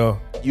 There you go.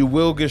 You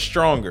will get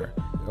stronger.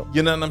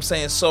 You know what I'm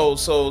saying? So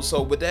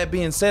with that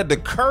being said, the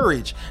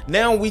courage.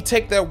 Now we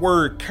take that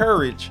word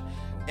courage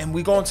and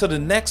we go into the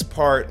next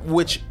part,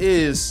 which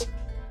is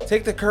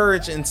take the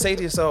courage and say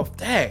to yourself,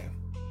 dang,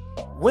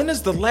 when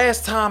is the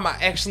last time I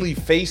actually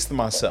faced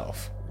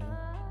myself?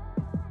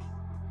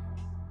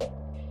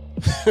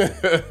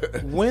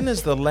 When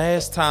is the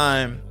last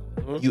time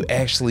you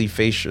actually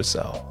faced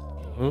yourself?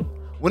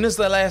 When is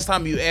the last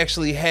time you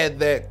actually had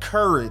that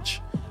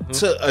courage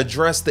to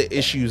address the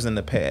issues in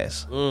the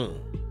past?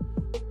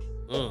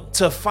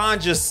 To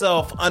find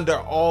yourself under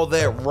all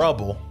that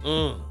rubble,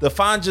 to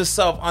find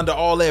yourself under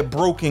all that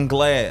broken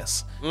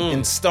glass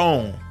and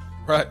stone,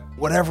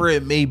 whatever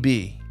it may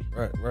be,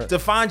 to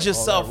find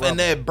yourself in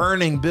that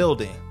burning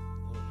building,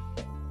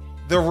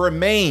 the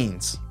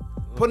remains,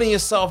 putting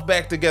yourself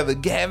back together,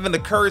 having the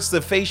courage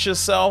to face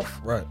yourself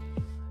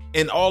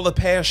in all the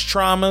past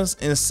traumas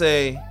and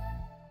say,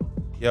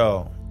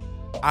 yo,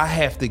 I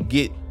have to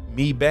get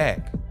me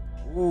back.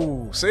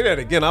 Ooh, say that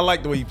again. I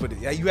like the way you put it.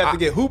 Yeah, you have to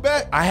get who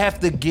back? I have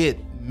to get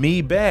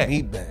me back.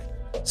 Me back.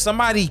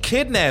 Somebody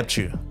kidnapped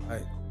you.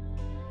 Right.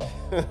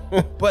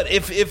 But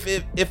if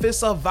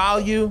it's a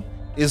value,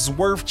 it's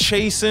worth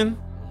chasing.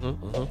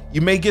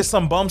 You may get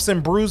some bumps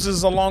and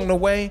bruises along the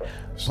way,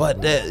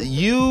 but that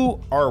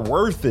you are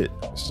worth it.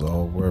 It's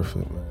all worth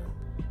it, man.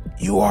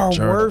 You are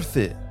worth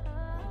it.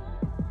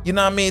 You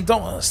know what I mean?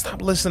 Don't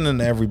stop listening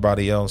to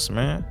everybody else,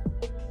 man.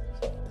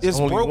 It's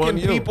broken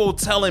people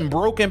telling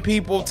broken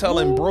people,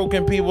 telling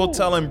broken people,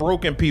 telling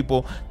broken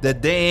people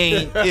that they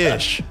ain't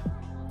ish.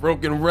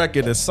 Broken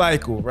record, a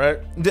cycle, right?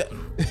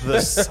 The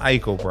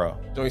cycle, bro.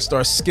 Don't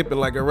start skipping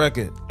like a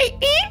record.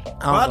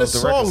 Why the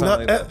song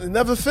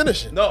never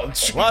finishing? No,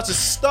 why it's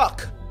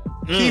stuck?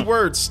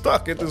 Keyword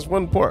stuck at this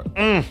one part.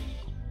 Bro,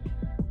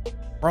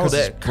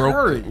 that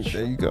courage.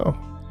 There you go.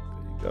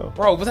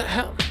 Bro, what the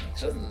hell?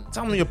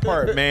 Tell me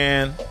apart,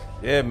 man.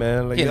 Yeah,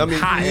 man. Like, Getting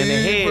hot in the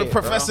head,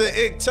 Professor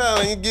Ick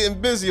telling you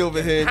getting busy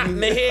over here. Hot in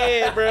the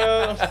head,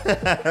 bro.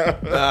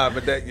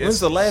 But that. When's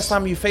the last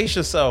time you face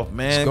yourself,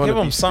 man? Give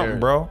them something,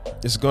 bro.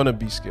 It's gonna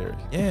be scary.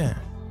 Yeah,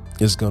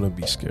 it's gonna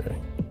be scary.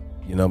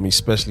 You know what I mean?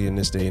 Especially in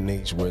this day and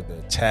age where the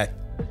attack,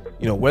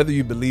 you know, whether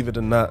you believe it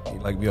or not,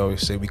 like we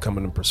always say, we come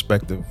in a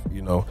perspective,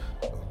 you know,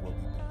 of what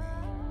we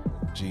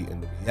believe.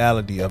 And the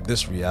reality of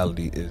this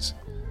reality is,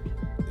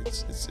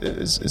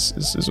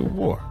 it's a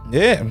war.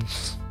 Yeah.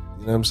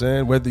 You know what I'm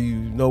saying? Whether you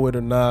know it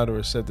or not, or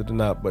accept it or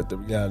not, but the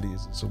reality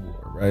is it's a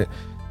war, right?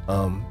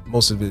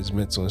 Most of it is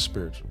mental and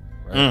spiritual,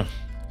 right?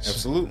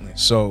 Absolutely.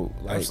 So,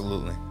 like,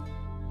 absolutely,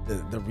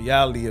 the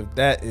reality of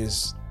that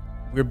is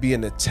we're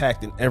being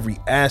attacked in every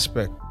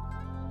aspect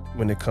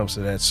when it comes to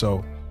that.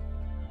 So,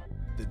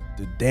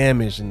 the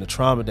damage and the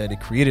trauma that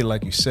it created,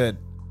 like you said,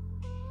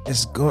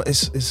 it's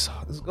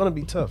gonna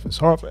be tough. It's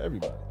hard for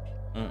everybody,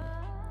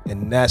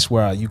 and that's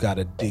where you got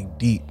to dig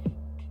deep,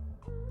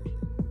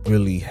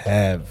 really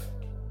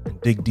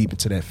dig deep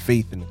into that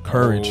faith and the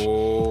courage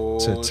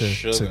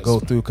to go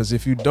through. Because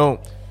if you don't,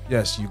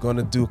 yes, you're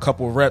gonna do a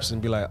couple of reps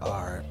and be like,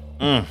 all right,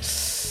 I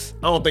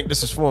don't think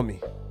this is for me,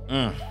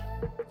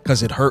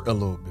 because it hurt a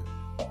little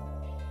bit.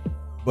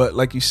 But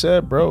like you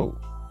said, bro,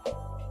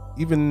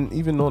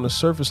 even on the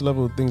surface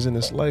level of things in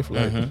this life,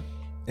 like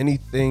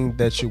anything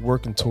that you're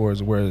working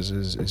towards, whereas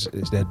is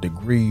that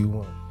degree you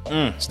want,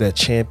 it's that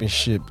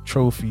championship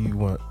trophy you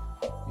want,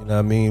 you know what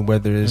I mean?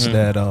 Whether it's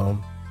that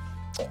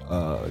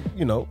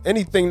you know,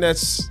 anything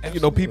that's you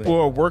know, people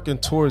are working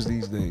towards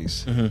these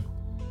days.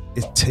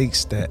 It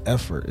takes that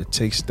effort, it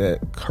takes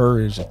that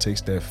courage, it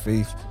takes that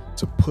faith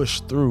to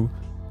push through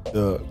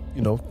the,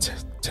 you know,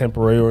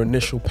 temporary or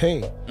initial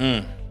pain.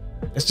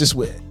 That's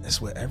with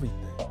everything.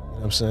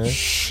 You know what I'm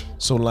saying?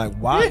 So like,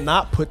 why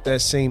not put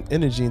that same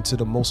energy into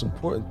the most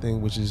important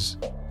thing, which is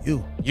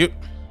you? You know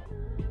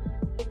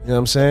what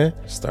I'm saying?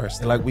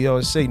 And like we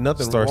always say,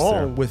 nothing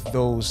wrong with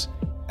those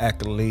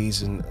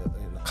accolades and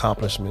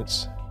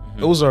accomplishments.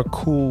 Those are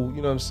cool,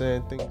 you know what I'm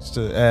saying, things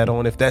to add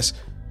on.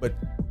 But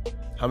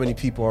how many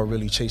people are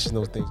really chasing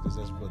those things because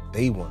that's what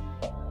they want?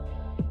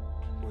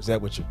 Or is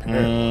that what your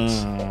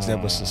parents wants? Is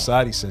that what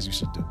society says you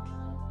should do?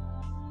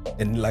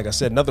 And like I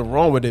said, nothing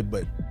wrong with it,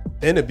 but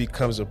then it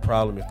becomes a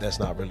problem if that's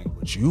not really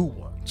what you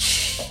want.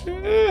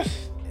 And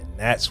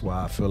that's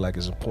why I feel like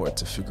it's important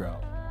to figure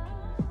out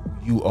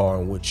who you are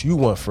and what you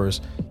want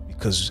first,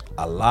 because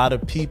a lot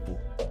of people,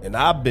 and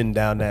I've been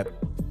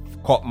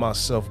caught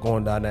myself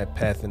going down that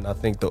path, and I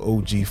think the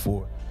OG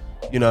for,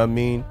 you know what I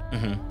mean,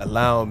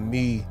 allowing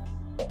me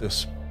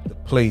the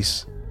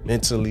place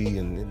mentally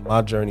and in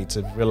my journey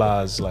to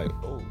realize, like,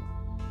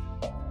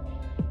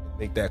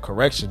 make that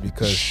correction,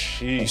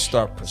 because you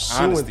start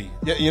pursuing honesty.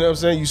 Yeah, you know what I'm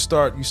saying? You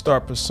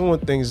start pursuing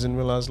things and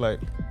realize, like,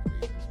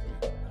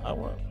 I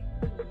want.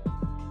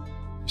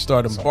 You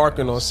start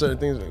embarking on certain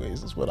things, like, wait,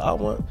 is this what I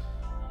want?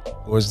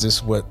 Or is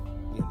this what,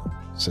 you know,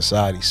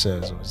 society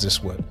says? Or is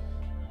this what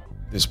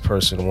this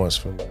person wants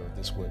from me? Or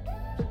this what?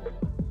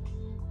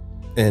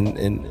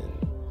 And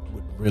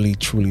what really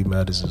truly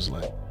matters is,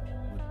 like,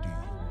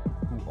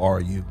 who are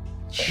you?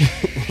 You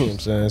know what I'm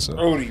saying? So,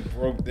 Brody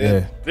broke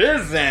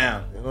this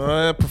down. You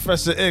know,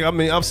 Professor Ick, I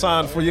mean, I'm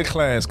signed for your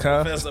class,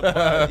 Kyle.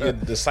 Professor,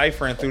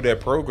 deciphering through that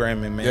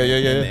programming, man.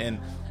 Yeah. And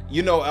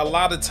you know, a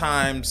lot of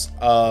times,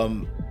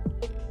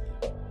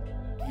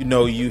 you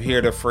know, you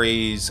hear the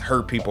phrase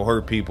hurt people,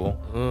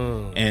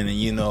 and,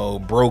 you know,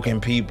 broken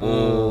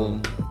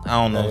people. I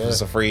don't know if it's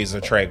a phrase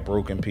or track,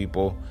 broken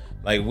people.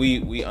 Like,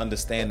 we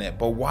understand that.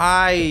 But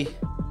why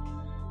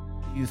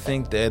do you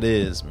think that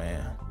is,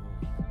 man?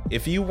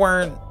 If you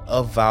weren't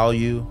of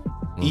value,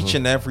 each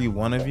and every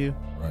one of you,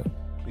 right?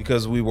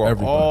 Because we were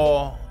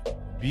all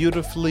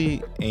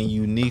beautifully and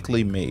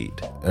uniquely made.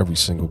 Every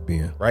single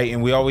being. Right?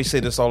 And we always say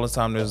this all the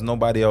time, there's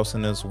nobody else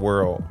in this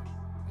world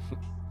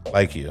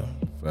like you.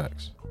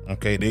 Facts.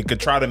 Okay, they could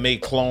try to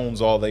make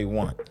clones all they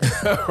want.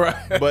 Right.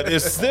 But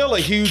it's still a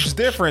huge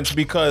difference,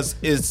 because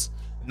it's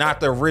not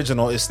the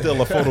original, it's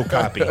still a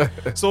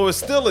photocopy. So it's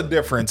still a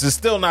difference. It's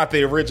still not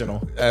the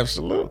original.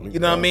 Absolutely. You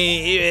know what I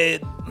mean?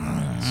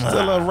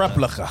 Still a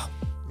replica.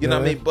 You know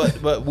what I mean?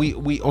 But we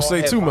don't all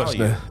say have too much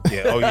value. now.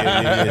 Yeah. Oh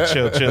yeah.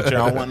 Chill. I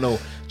don't want no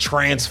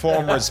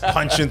Transformers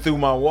punching through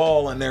my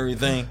wall and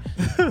everything.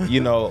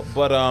 You know.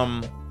 But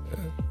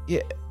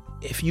yeah.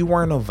 If you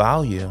weren't of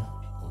value,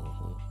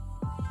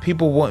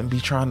 people wouldn't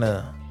be trying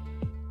to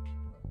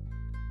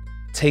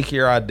take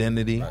your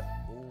identity,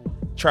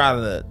 try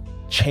to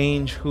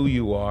change who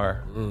you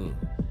are.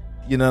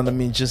 You know what I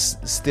mean?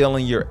 Just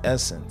stealing your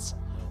essence,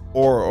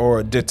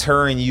 or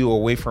deterring you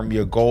away from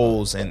your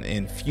goals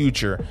and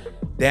future,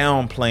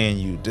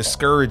 downplaying you,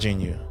 discouraging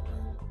you.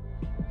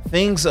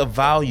 Things of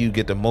value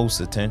get the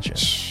most attention.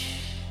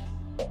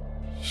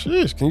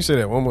 Sheesh, can you say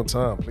that one more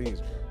time,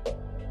 please?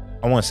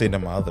 I want to say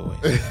them my other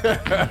ways.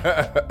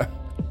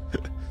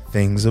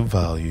 Things of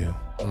value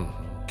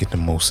get the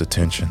most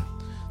attention.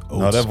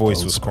 No, that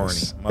voice was corny.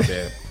 My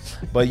bad.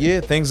 But yeah,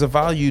 things of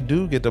value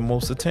do get the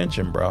most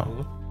attention,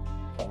 bro.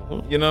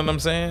 You know what I'm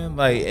saying?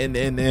 Like,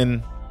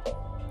 and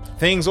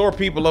things or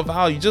people of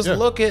value. Just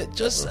look at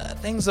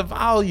things of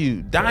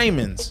value.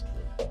 Diamonds.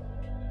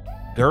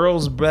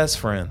 Girl's best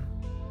friend.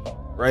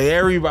 Right?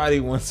 Everybody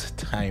wants a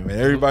diamond.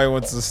 Everybody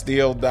wants to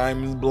steal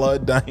diamonds,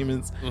 blood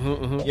diamonds. You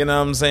know what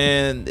I'm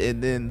saying?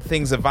 And then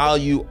things of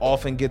value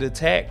often get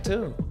attacked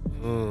too.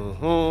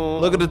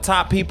 Look at the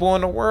top people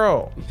in the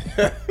world.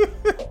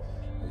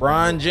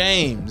 LeBron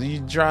James.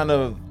 He's trying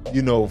to,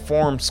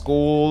 form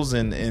schools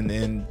and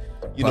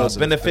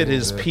benefit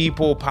his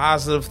people,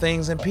 positive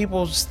things, and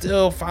people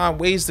still find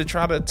ways to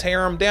try to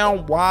tear him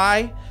down.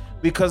 Why?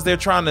 Because they're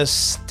trying to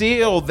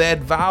steal that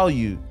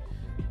value.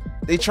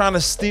 They're trying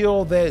to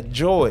steal that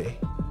joy.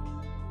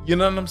 You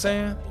know what I'm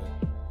saying?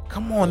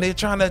 Come on, they're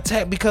trying to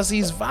attack because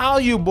he's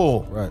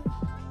valuable. Right.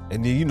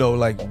 And then,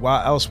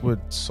 why else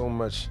would so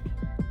much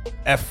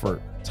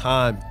effort,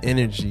 time,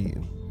 energy,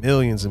 and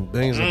millions and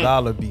billions of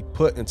dollars be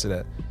put into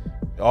that?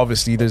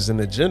 Obviously, there's an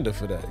agenda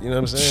for that. You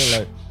know what I'm saying?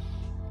 Like,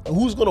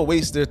 who's gonna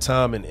waste their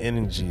time and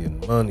energy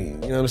and money? You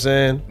know what I'm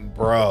saying?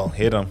 Bro,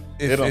 hit him.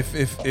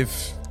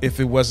 If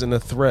it wasn't a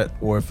threat,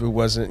 or if it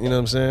wasn't, you know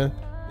what I'm saying?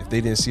 If they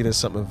didn't see there's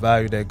something of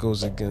value that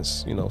goes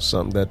against,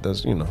 something that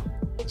does,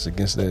 it's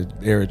against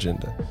their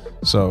agenda.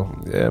 So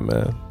yeah,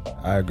 man,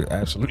 I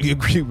absolutely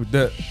agree with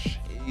that.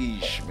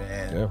 Sheesh,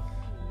 man. Yeah,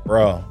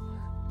 bro.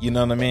 You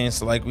know what I mean?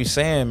 So like we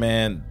saying,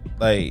 man,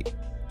 like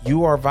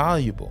you are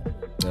valuable.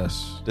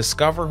 Yes.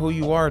 Discover who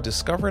you are.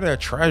 Discover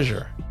that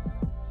treasure.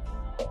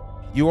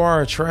 You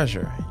are a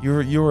treasure.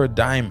 You're a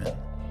diamond.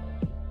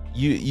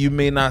 You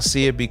may not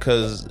see it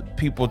because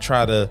people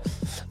try to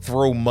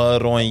throw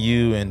mud on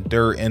you and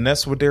dirt, and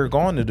that's what they're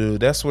going to do.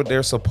 That's what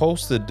they're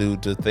supposed to do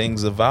to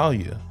things of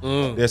value.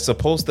 They're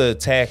supposed to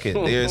attack it.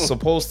 They're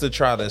supposed to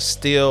try to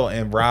steal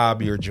and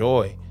rob your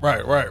joy.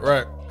 Right.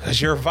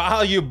 Because you're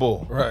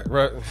valuable.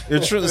 Right.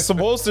 They're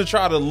supposed to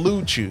try to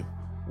loot you.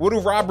 What do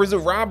robbers do?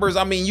 Robbers,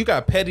 I mean, you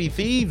got petty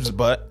thieves,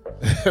 but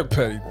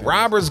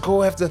robbers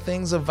go after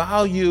things of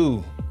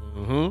value.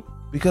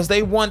 Because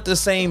they want the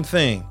same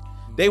thing.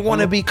 They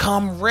want to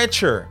become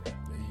richer. There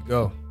you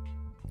go.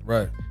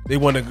 Right. They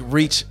want to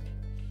reach,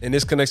 and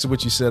this connects to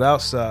what you said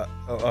outside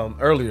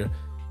earlier.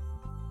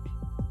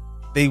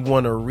 They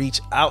want to reach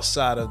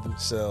outside of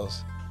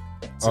themselves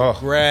to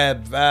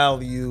grab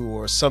value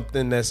or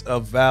something that's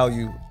of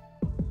value,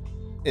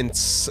 and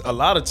a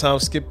lot of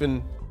times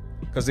skipping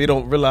because they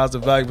don't realize the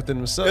value within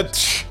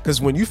themselves.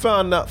 Because when you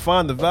find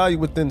the value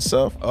within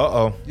self,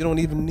 you don't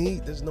even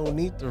there's no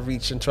need to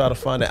reach and try to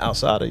find it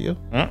outside of you.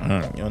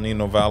 You don't need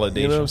no validation.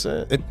 You know what I'm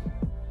saying? There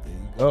you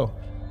go.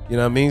 You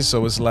know what I mean?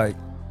 So it's like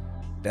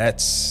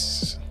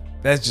that's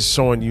just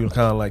showing you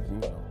kind of like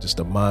just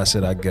the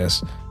mindset, I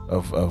guess,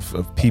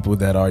 of people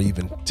that are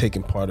even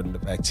taking part in the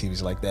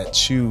activities like that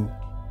to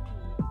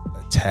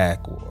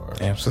attack or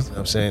absolutely. You know what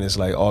I'm saying? It's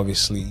like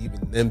obviously even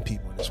them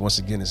people. Once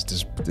again, it's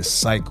this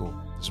cycle.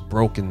 This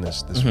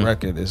brokenness, this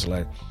record is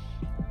like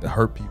the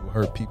hurt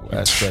people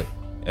aspect.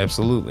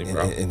 Absolutely,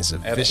 bro. And it's a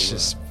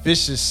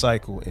vicious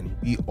cycle, and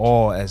we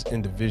all as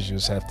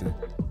individuals have to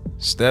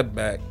step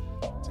back,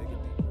 take a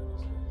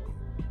deep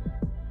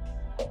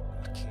breath.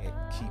 I can't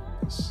keep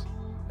this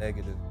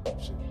negative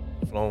shit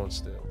flowing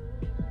still.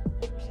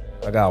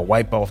 I gotta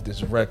wipe off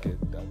this record.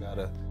 I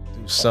gotta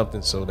do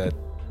something so that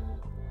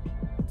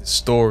the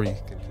story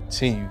can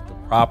continue the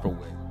proper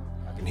way.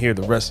 And hear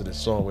the rest of the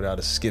song without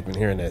a skip and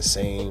hearing that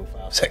same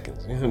 5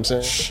 seconds. You know what I'm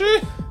saying?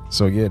 Shit.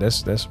 So yeah,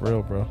 that's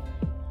real, bro.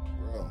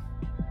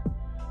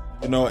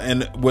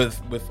 And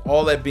with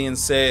all that being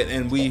said,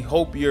 and we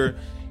hope you're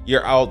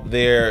out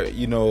there,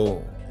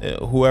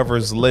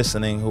 whoever's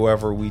listening,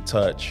 whoever we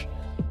touch,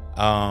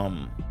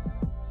 and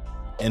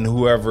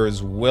whoever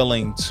is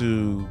willing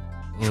to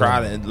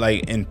try to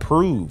like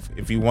improve.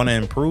 If you want to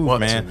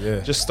improve,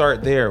 just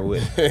start there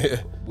with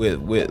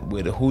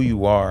who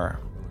you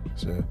are.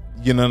 Sure.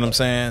 You know what I'm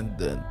saying?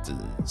 To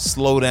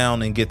slow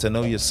down and get to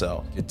know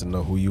yourself. Get to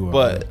know who you are.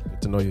 But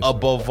get to know yourself.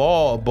 above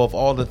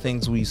all the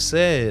things we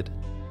said,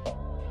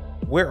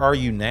 where are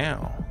you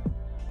now?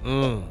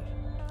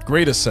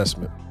 Great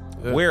assessment.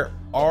 Yeah. Where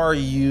are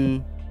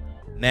you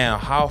now?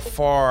 How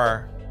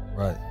far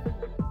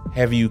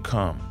have you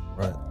come?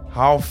 Right.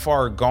 How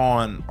far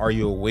gone are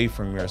you away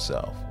from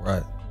yourself?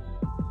 Right.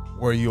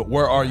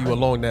 Where are you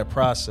along that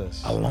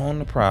process? Along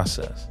the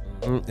process.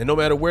 And no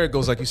matter where it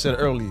goes, like you said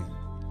earlier,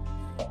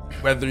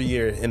 whether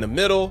you're in the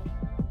middle,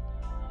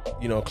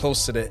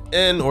 close to the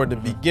end or the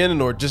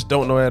beginning, or just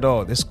don't know at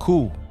all, it's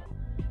cool.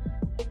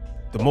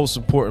 The most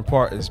important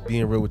part is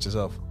being real with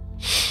yourself.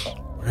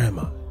 Where am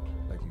I?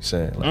 Like you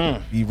saying,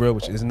 be real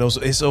with you.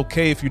 It's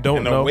okay if you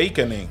don't know.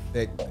 Awakening.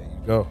 There you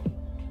go.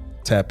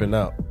 Tapping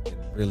out.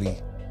 Really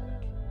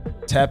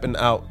tapping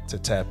out to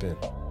tap in.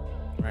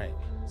 Right.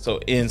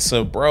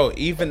 So bro,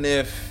 even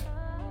if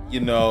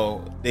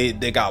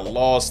they got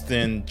lost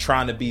in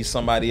trying to be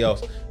somebody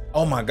else.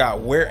 Oh my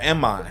God, where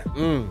am I?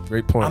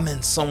 Great point. I'm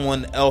in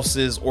someone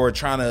else's or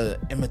trying to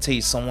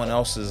imitate someone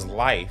else's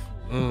life.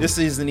 This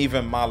isn't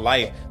even my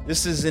life.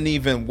 This isn't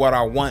even what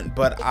I want,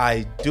 but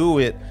I do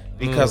it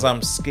because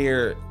I'm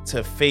scared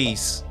to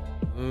face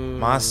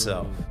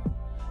myself.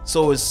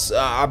 So it's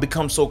I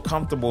become so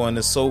comfortable, and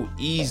it's so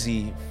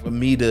easy for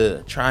me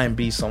to try and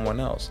be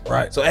someone else.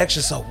 Right. So ask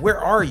yourself, where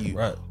are you?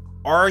 Right.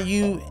 Are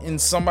you in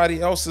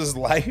somebody else's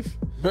life?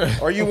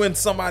 Are you in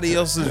somebody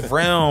else's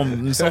realm,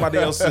 in somebody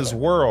else's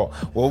world?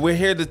 Well, we're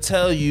here to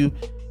tell you,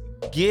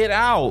 get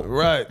out.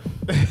 Right.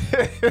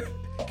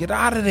 Get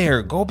out of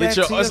there. Go back to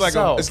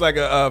yourself. It's like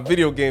a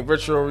video game,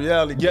 virtual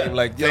reality game.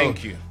 Like, yo,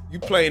 thank you. You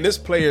playing this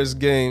player's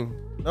game.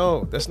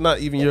 No, that's not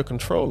even your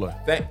controller.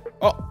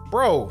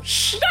 Bro,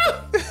 shut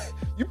up.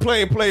 You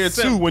playing player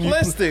 2 when you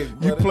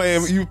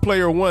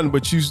player 1,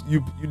 but you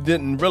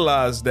didn't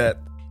realize that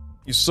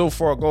you're so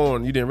far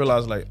gone. You didn't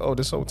realize, like, oh,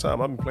 this whole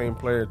time I've been playing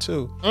player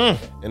 2,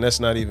 and that's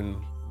not even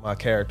my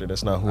character.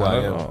 That's not who I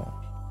am.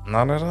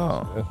 Not at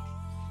all. Yeah.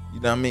 You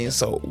know what I mean?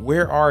 So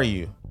where are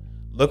you?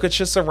 Look at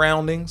your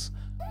surroundings.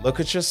 Look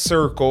at your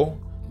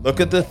circle. Look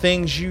at the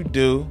things you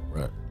do.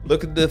 Right.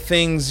 Look at the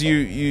things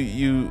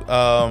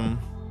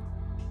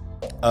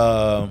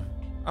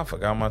I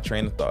forgot my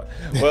train of thought.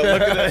 But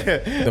look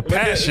at the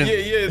passion.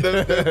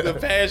 The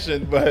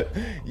passion. But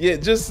yeah,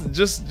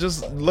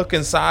 just look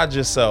inside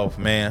yourself,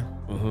 man.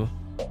 Mm-hmm.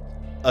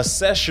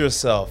 Assess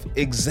yourself.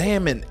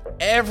 Examine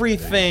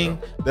everything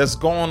that's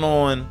going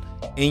on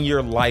in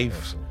your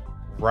life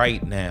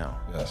right now.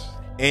 Yes.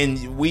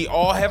 And we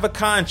all have a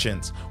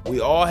conscience.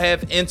 We all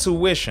have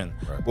intuition,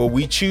 right, but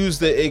we choose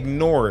to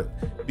ignore it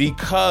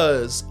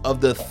because of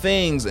the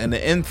things and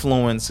the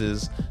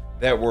influences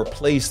that were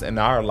placed in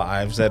our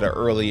lives at an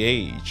early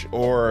age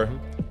or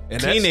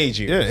teenage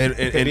years.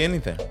 Yeah, it could be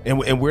anything.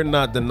 And we're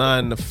not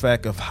denying the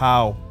fact of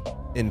how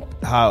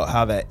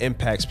that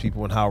impacts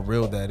people and how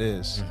real that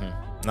is.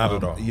 Mm-hmm. Not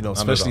at all. You know,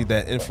 especially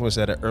that influence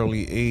at an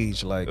early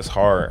age. Like, it's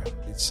hard.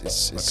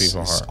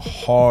 It's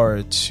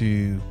hard to,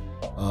 you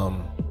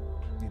know,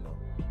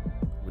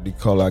 what do you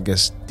call it? I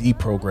guess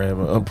deprogram.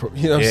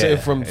 You know what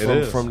I'm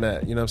saying? From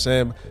that. You know what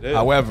I'm saying?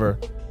 However,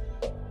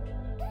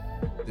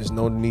 there's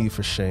no need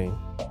for shame.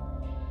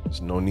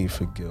 There's no need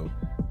for guilt.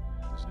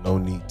 There's no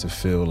need to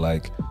feel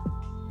like,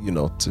 you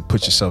know, to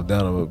put yourself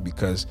down on it,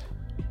 because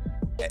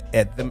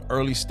at them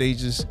early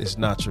stages, it's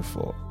not your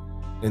fault.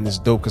 And it's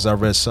dope because I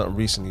read something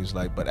recently. It was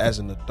like, but as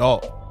an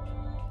adult,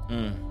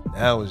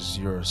 now is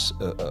your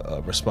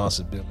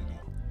responsibility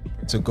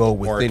to go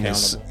within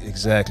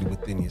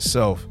within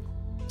yourself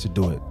to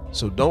do it.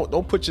 So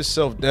don't put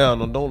yourself down,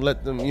 or don't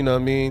let them. You know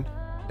what I mean?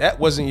 That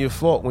wasn't your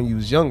fault when you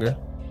was younger.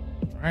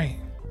 Right.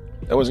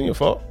 That wasn't your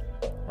fault.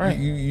 Right.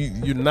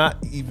 You're not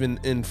even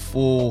in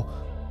full.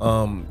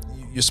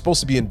 You're supposed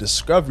to be in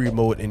discovery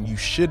mode, and you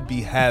should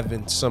be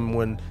having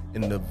someone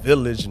in the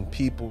village and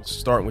people,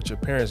 starting with your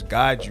parents,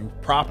 guide you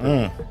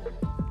properly.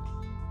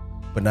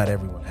 But not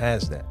everyone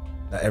has that.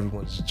 Not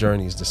everyone's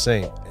journey is the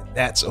same, and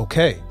that's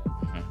okay.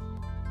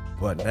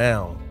 But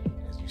now,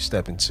 as you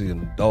step into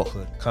an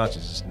adulthood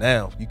consciousness,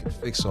 now you can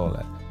fix all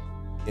that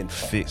and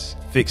fix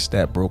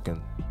that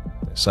broken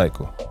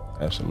cycle.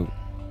 Absolutely.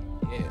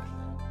 Yeah.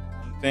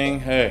 One thing,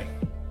 hey,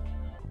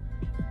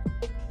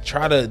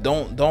 try to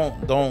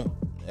don't,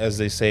 as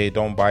they say,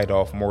 don't bite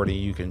off more than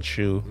you can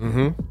chew.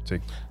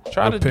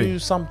 Try to do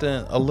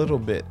something a little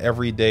bit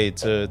every day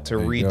to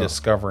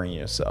rediscovering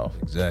yourself.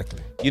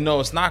 Exactly. You know,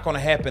 it's not going to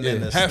happen in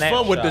the have snapshot.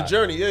 fun with the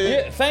journey.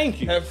 Yeah. Thank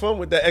you. Have fun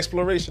with that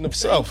exploration of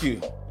self.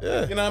 Thank you.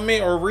 Yeah. You know what I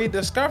mean? Or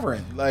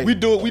rediscovering. Like, we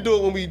do it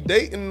when we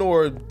dating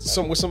or with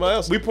somebody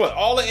else. We put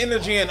all the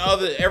energy in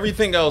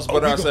everything else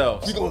but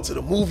ourselves. We going to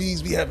the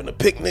movies. We having a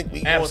picnic.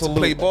 We going to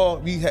play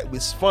ball.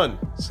 It's fun.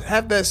 So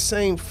have that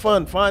same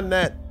fun. Find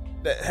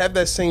have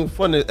that same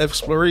fun and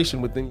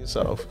exploration within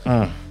yourself. You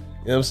know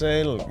what I'm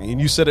saying? Look,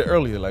 and you said it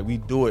earlier. Like, we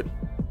do it.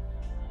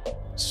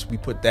 We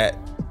put that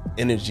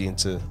energy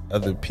into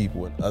other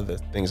people and other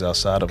things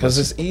outside of us. Because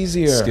it's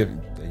easier. There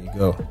you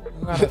go.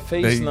 You gotta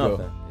face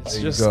nothing. It's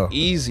just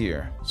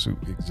easier.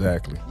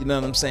 Exactly. You know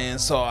what I'm saying?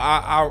 So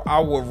I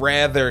would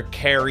rather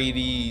carry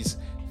these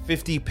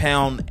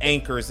 50-pound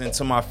anchors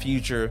into my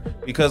future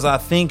because I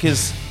think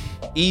it's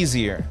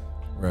easier.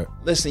 Right.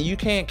 Listen, you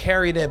can't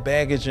carry that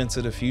baggage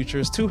into the future.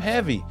 It's too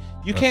heavy.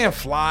 You can't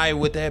fly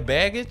with that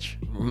baggage.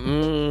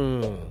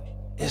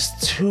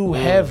 It's too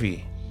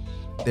heavy.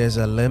 There's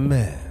a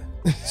limit.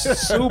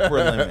 Super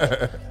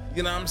limit.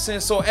 You know what I'm saying?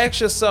 So ask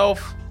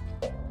yourself,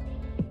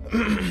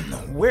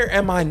 where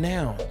am I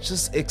now?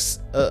 Just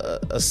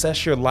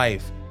assess your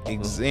life.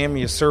 Examine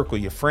your circle,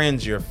 your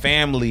friends, your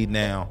family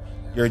now,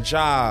 your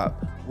job,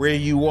 where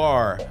you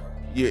are,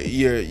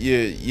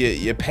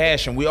 your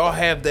passion. We all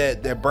have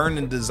that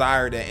burning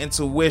desire, that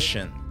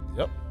intuition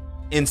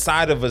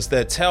inside of us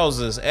that tells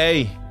us,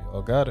 hey,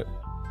 I got it.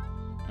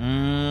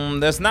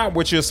 That's not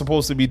what you're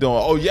supposed to be doing.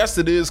 Oh, yes,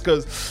 it is,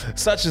 because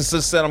such and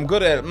such said I'm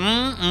good at it.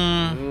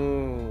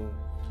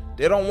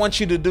 They don't want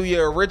you to do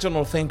your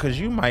original thing because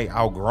you might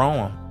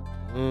outgrow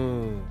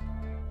them.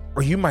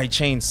 Or you might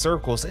change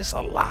circles. It's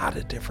a lot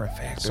of different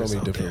factors. So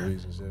many different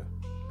reasons, yeah.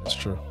 That's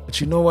true. But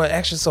you know what?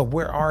 Ask yourself,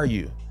 where are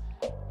you?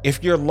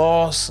 If you're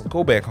lost,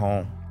 go back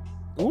home.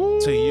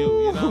 To you. You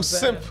know what I'm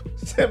saying?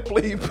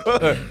 Simply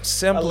put.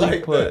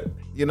 Simply put.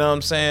 You know what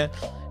I'm saying?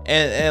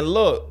 And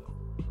look,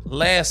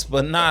 last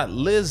but not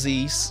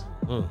Lizzie's.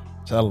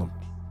 Tell them.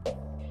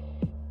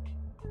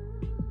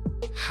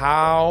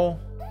 How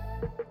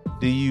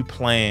do you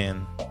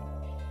plan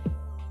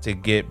to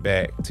get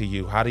back to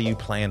you? How do you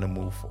plan to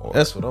move forward?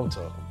 That's what I'm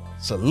talking about.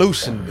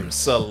 Solution.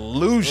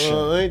 Solution.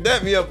 Ain't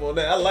that me up on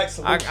that? I like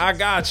solution. I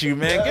got you,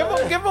 man.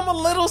 Give them a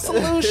little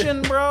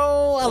solution,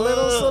 bro. A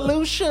little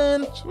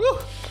solution.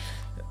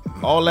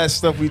 All that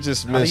stuff we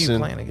just How do you mentioned.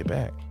 plan to get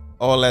back?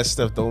 All that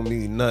stuff don't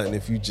mean nothing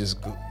if you just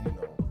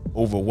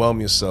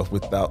overwhelm yourself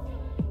without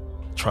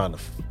trying to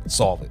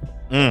solve it.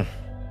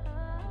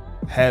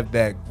 Have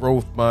that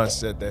growth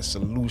mindset, that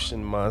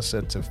solution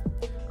mindset to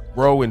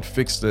grow and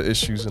fix the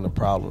issues and the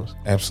problems.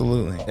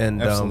 Absolutely.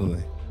 And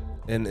absolutely.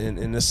 And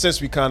in a sense,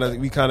 we kind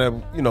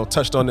of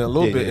touched on it a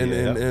little bit.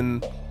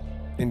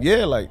 And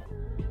yeah, like,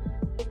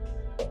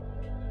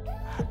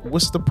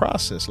 what's the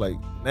process? Like,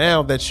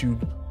 now that you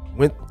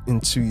went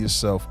within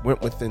self, you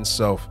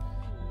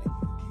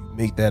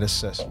make that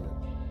assessment.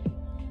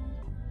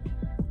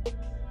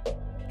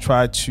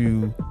 Try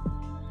to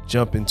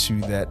jump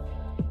into that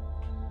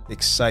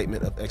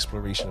excitement of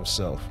exploration of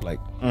self. Like,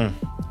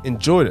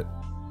 enjoy it.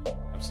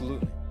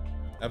 Absolutely.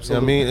 You know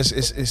what I mean,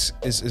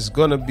 it's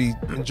gonna be,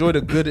 enjoy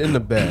the good and the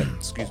bad.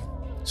 Excuse me.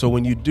 So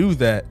when you do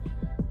that,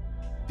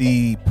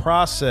 the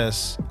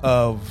process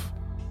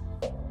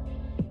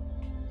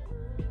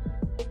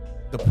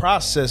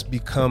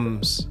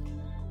becomes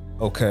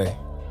okay.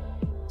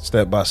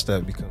 Step by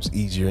step becomes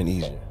easier and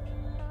easier.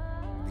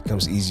 It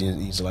becomes easier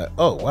and easier. Like,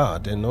 oh wow, I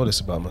didn't know this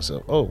about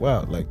myself. Oh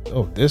wow, like,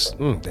 oh this,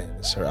 damn,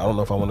 this hurt. I don't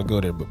know if I want to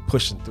go there, but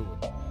pushing through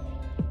it.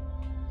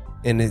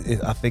 And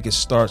I think it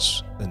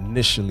starts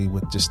initially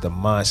with just the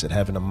mindset,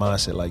 having a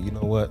mindset like, you know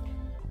what?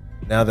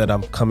 Now that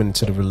I'm coming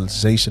into the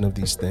realization of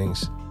these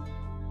things,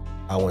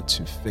 I want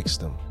to fix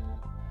them.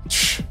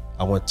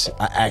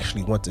 I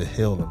actually want to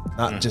heal them.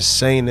 Not just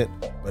saying it,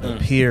 but up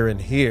here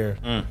and here,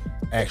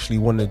 actually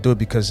wanting to do it,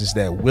 because it's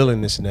that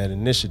willingness and that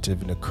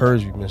initiative and the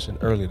courage you mentioned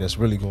earlier that's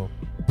really going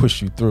to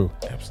push you through.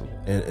 Absolutely.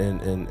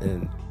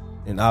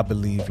 And I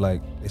believe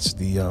like it's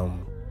the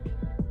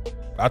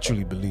I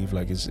truly believe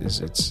like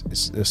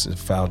it's a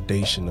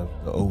foundation of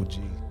the OG.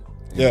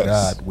 Yes.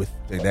 God, with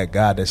that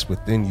God that's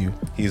within you.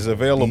 He's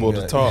available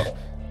to talk.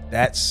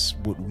 That's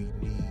what we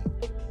need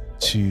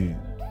to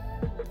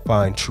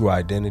find true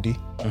identity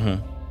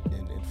and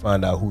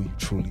find out who you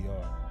truly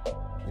are. You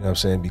know what I'm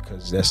saying?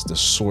 Because that's the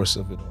source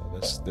of it all.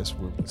 That's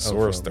where we come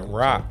Source, from. the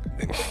rock.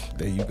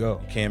 There you go.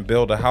 Can't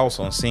build a house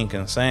on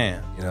sinking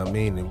sand. You know what I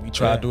mean? And we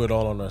try to do it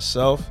all on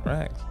ourselves.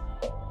 Right.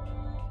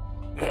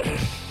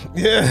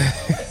 Yeah.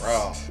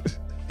 Bro.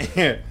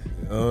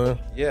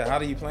 Yeah, how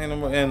do you plan to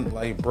move? And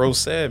like bro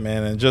said,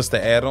 man, and just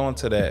to add on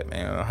to that,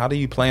 man, how do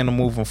you plan to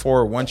moving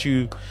forward once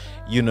you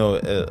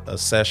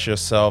assess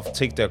yourself,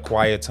 take that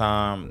quiet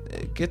time,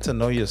 get to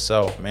know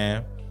yourself,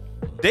 man.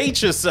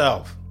 Date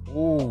yourself.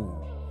 Ooh.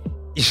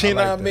 You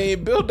know what I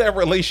mean? Build that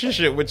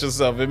relationship with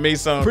yourself. It may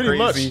sound pretty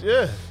crazy, much,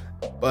 yeah.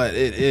 but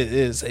it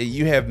is.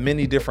 You have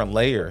many different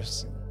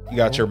layers. You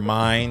got your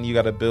mind you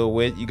got to build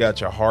with. You got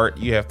your heart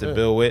you have to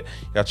build with.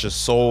 You got your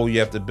soul you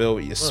have to build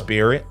with. Your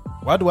spirit.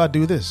 Why do I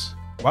do this?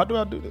 Why do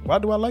I do this? Why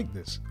do I like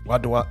this? Why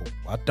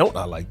don't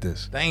I like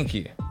this? Thank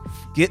you.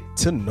 Get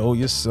to know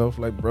yourself,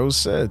 like bro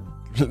said,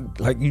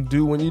 like you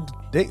do when you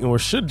date, or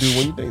should do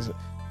when you date.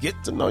 Get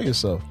to know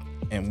yourself.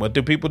 And what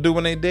do people do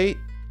when they date?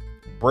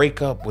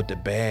 Break up with the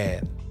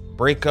bad.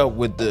 Break up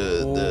with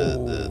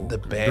the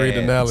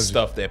bad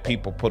stuff that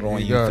people put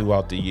on you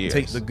throughout the years.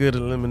 Take the good,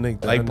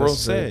 eliminate the like bro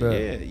said,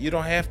 yeah, you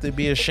don't have to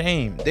be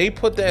ashamed. They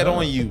put that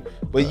on you,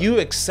 but you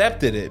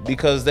accepted it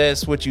because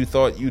that's what you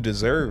thought you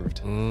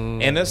deserved.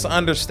 And it's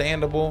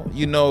understandable.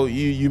 You know,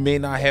 you may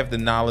not have the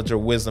knowledge or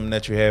wisdom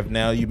that you have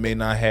now. You may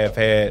not have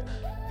had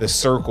the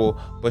circle,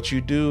 but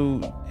you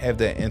do have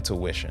that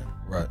intuition.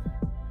 Right.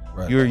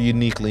 You're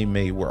uniquely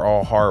made. We're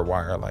all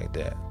hardwired like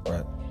that.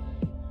 Right.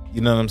 You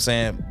know what I'm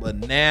saying? But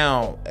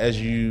now, as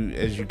you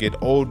get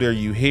older,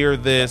 you hear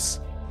this,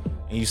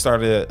 and you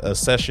start to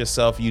assess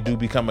yourself. You do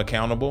become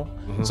accountable.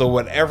 So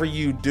whatever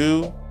you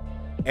do,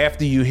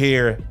 after you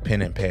hear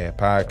Pen and Pad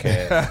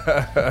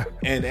Podcast,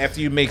 and after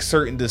you make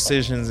certain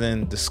decisions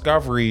and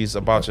discoveries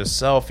about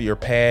yourself, your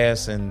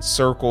past, and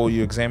circle,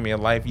 you examine your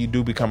life, you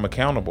do become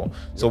accountable.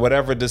 So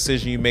whatever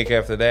decision you make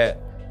after that,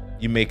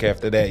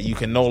 you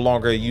can no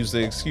longer use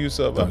the excuse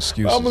of I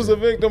was a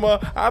victim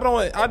of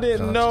I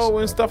didn't know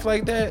and stuff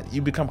like that.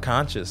 You become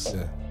conscious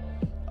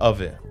of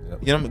it. Yep.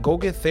 You know, go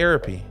get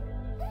therapy.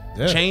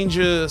 Change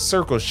your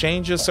circles,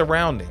 change your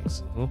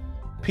surroundings.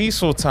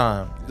 Peaceful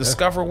time.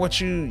 Discover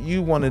what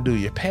you want to do,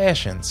 your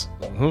passions.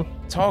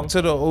 Talk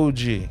to the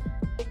OG.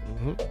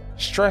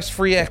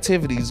 Stress-free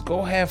activities.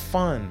 Go have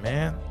fun,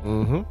 man.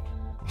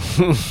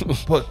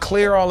 But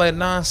clear all that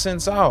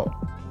nonsense out.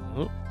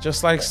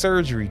 Just like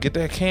surgery, get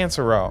that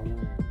cancer out.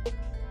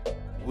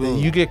 When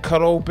you get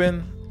cut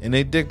open and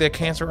they dig that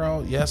cancer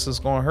out, yes, it's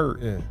gonna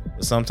hurt.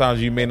 But sometimes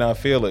you may not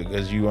feel it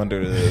because you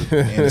under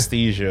the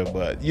anesthesia.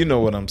 But you know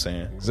what I'm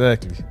saying.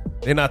 Exactly.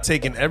 They're not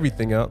taking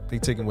everything out. They're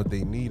taking what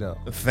they need out.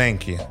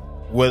 Thank you.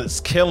 What's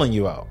killing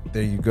you out.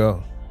 There you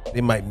go.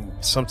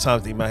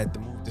 sometimes they might have to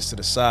move this to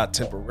the side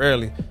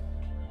temporarily.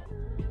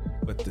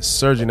 But the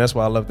surgery, that's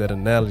why I love that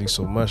analogy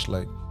so much.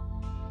 Like,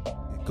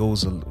 it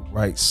goes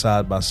right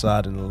side by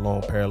side in a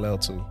long parallel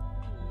to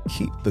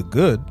keep the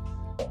good.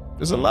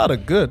 There's a lot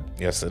of good.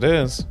 Yes, it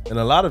is. And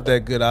a lot of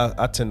that good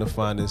I tend to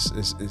find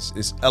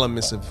is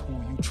elements of who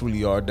you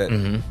truly are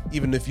that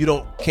even if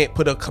you can't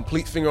put a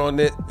complete finger on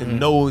it and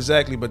know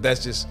exactly, but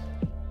that's just,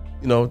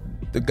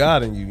 the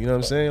God in you. You know what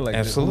I'm saying? Like,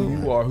 absolutely.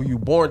 Who you are, who you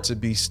born to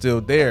be,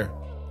 still there,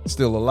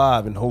 still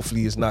alive, and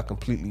hopefully it's not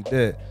completely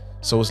dead.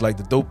 So it's like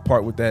the dope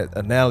part with that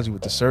analogy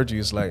with the surgery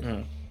is like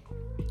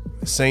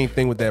the same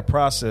thing with that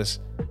process.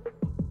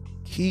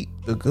 Keep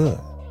the good.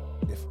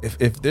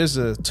 If there's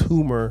a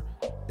tumor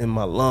in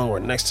my lung or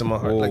next to my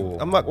heart, like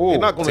they're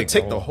not going to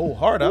take the whole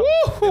heart out.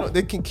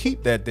 They can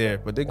keep that there,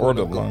 but they're going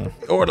to lung.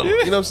 Or the, you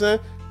know what I'm saying?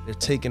 They're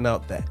taking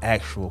out the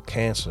actual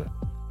cancer.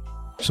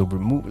 So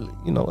remove,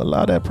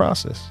 allow that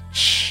process.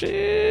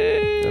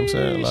 Shit. You know what I'm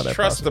saying? Allow that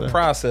Trust the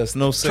process,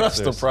 no Sixers.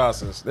 Trust the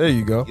process. There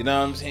you go. You know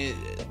what I'm saying?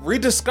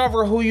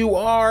 Rediscover who you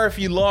are if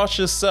you lost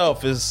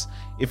yourself. If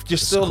you're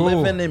still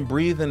living and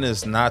breathing,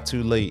 it's not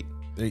too late.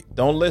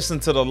 Don't listen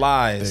to the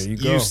lies. There you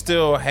go. You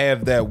still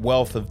have that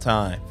wealth of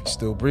time. You're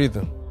still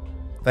breathing.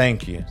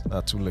 Thank you. It's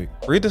not too late.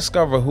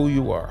 Rediscover who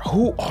you are.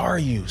 Who are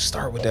you?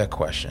 Start with that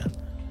question.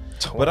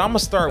 But I'm going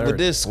to start with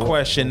this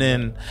question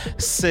in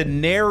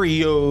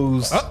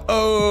scenarios.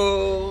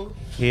 Uh-oh.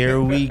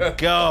 Here we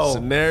go.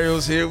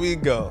 Scenarios, here we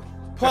go.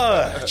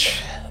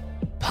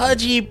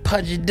 Pudgy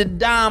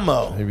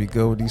Damo. Here we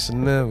go with these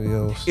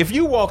scenarios. If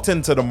you walked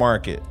into the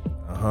market,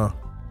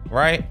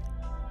 right?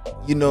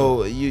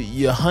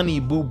 Your honey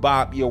boo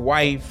bop, your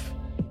wife,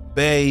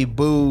 bae,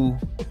 boo,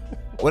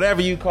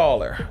 whatever you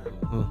call her.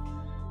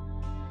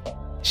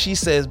 She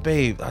says,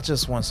 babe, I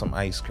just want some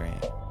ice cream.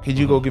 Could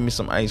you go get me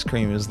some ice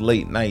cream? It's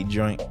late night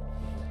joint.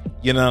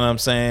 You know what I'm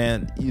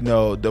saying?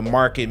 The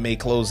market may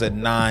close at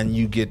 9.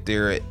 You get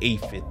there at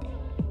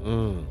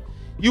 8:50.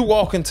 You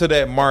walk into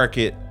that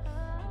market.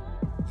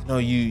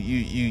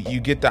 You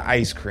get the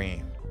ice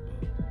cream.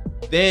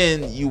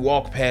 Then you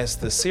walk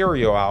past the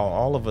cereal aisle.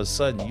 All of a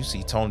sudden, you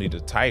see Tony the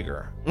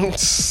Tiger.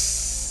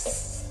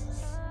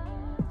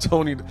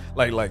 Tony,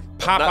 like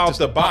pop out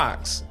the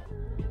box.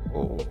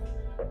 Oh.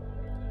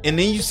 And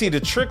then you see the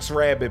Trix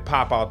Rabbit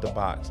pop out the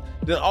box.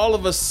 Then all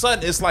of a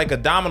sudden, it's like a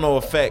domino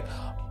effect.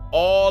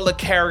 All the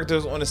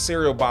characters on the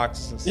cereal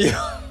boxes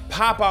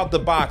pop out the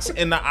box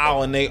in the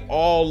aisle, and they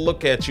all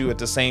look at you at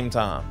the same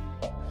time.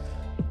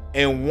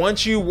 And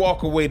once you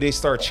walk away, they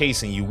start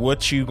chasing you.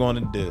 What you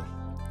gonna do?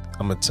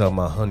 I'm gonna tell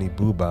my honey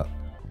boo bop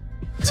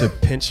to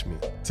pinch me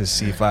to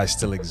see if I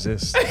still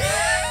exist.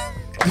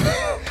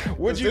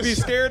 Would you be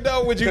scared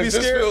though? Would you be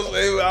scared?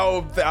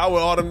 I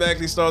would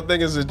automatically start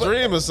thinking it's a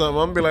dream or something.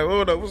 I'm gonna be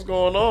like, what's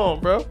going on,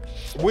 bro?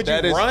 Would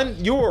you run?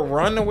 You would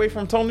run away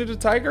from Tony the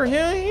Tiger? He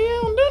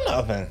don't do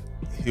nothing.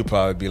 He'll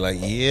probably be like,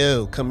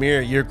 yo, come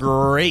here, you're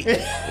great. You know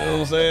what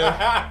I'm saying?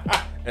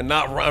 And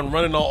not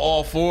running on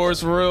all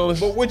fours for real.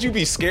 But would you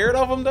be scared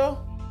of him though?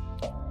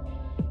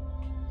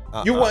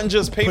 You wouldn't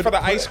just pay for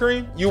the ice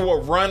cream? You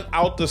would run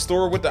out the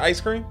store with the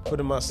ice cream?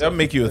 That'd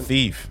make you a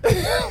thief.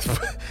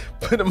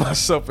 Putting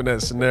myself in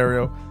that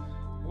scenario.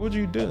 What'd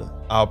you do?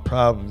 I'll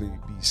probably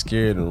be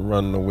scared and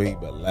running away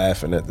but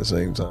laughing at the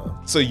same time.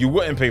 So you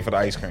wouldn't pay for the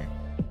ice cream?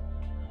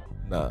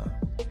 Nah.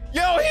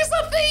 Yo, he's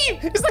a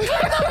thief! He's a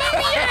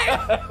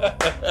kleptomaniac!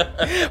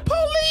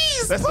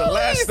 Police! That's the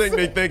last thing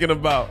they thinking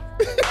about.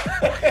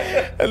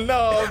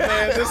 No,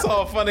 man, this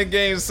all fun and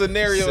games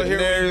scenario.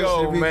 Here we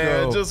go,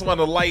 man. Just want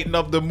to lighten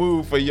up the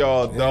mood for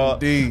y'all,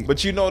 dog. Indeed. But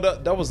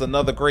that was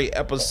another great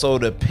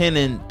episode of Pen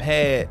and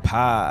Pad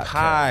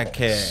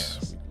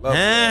Podcast. Love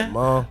y'all,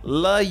 Mom.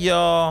 Love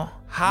y'all.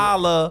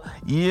 Holla.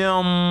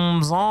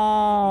 Yums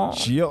on.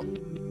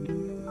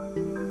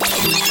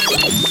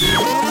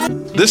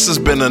 This has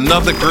been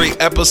another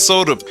great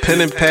episode of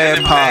Pen and Pad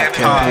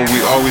Podcast, where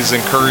we always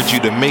encourage you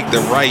to make the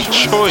right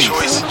choice.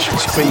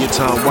 Spend your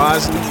time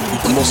wisely,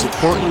 but most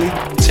importantly,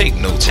 take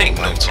notes.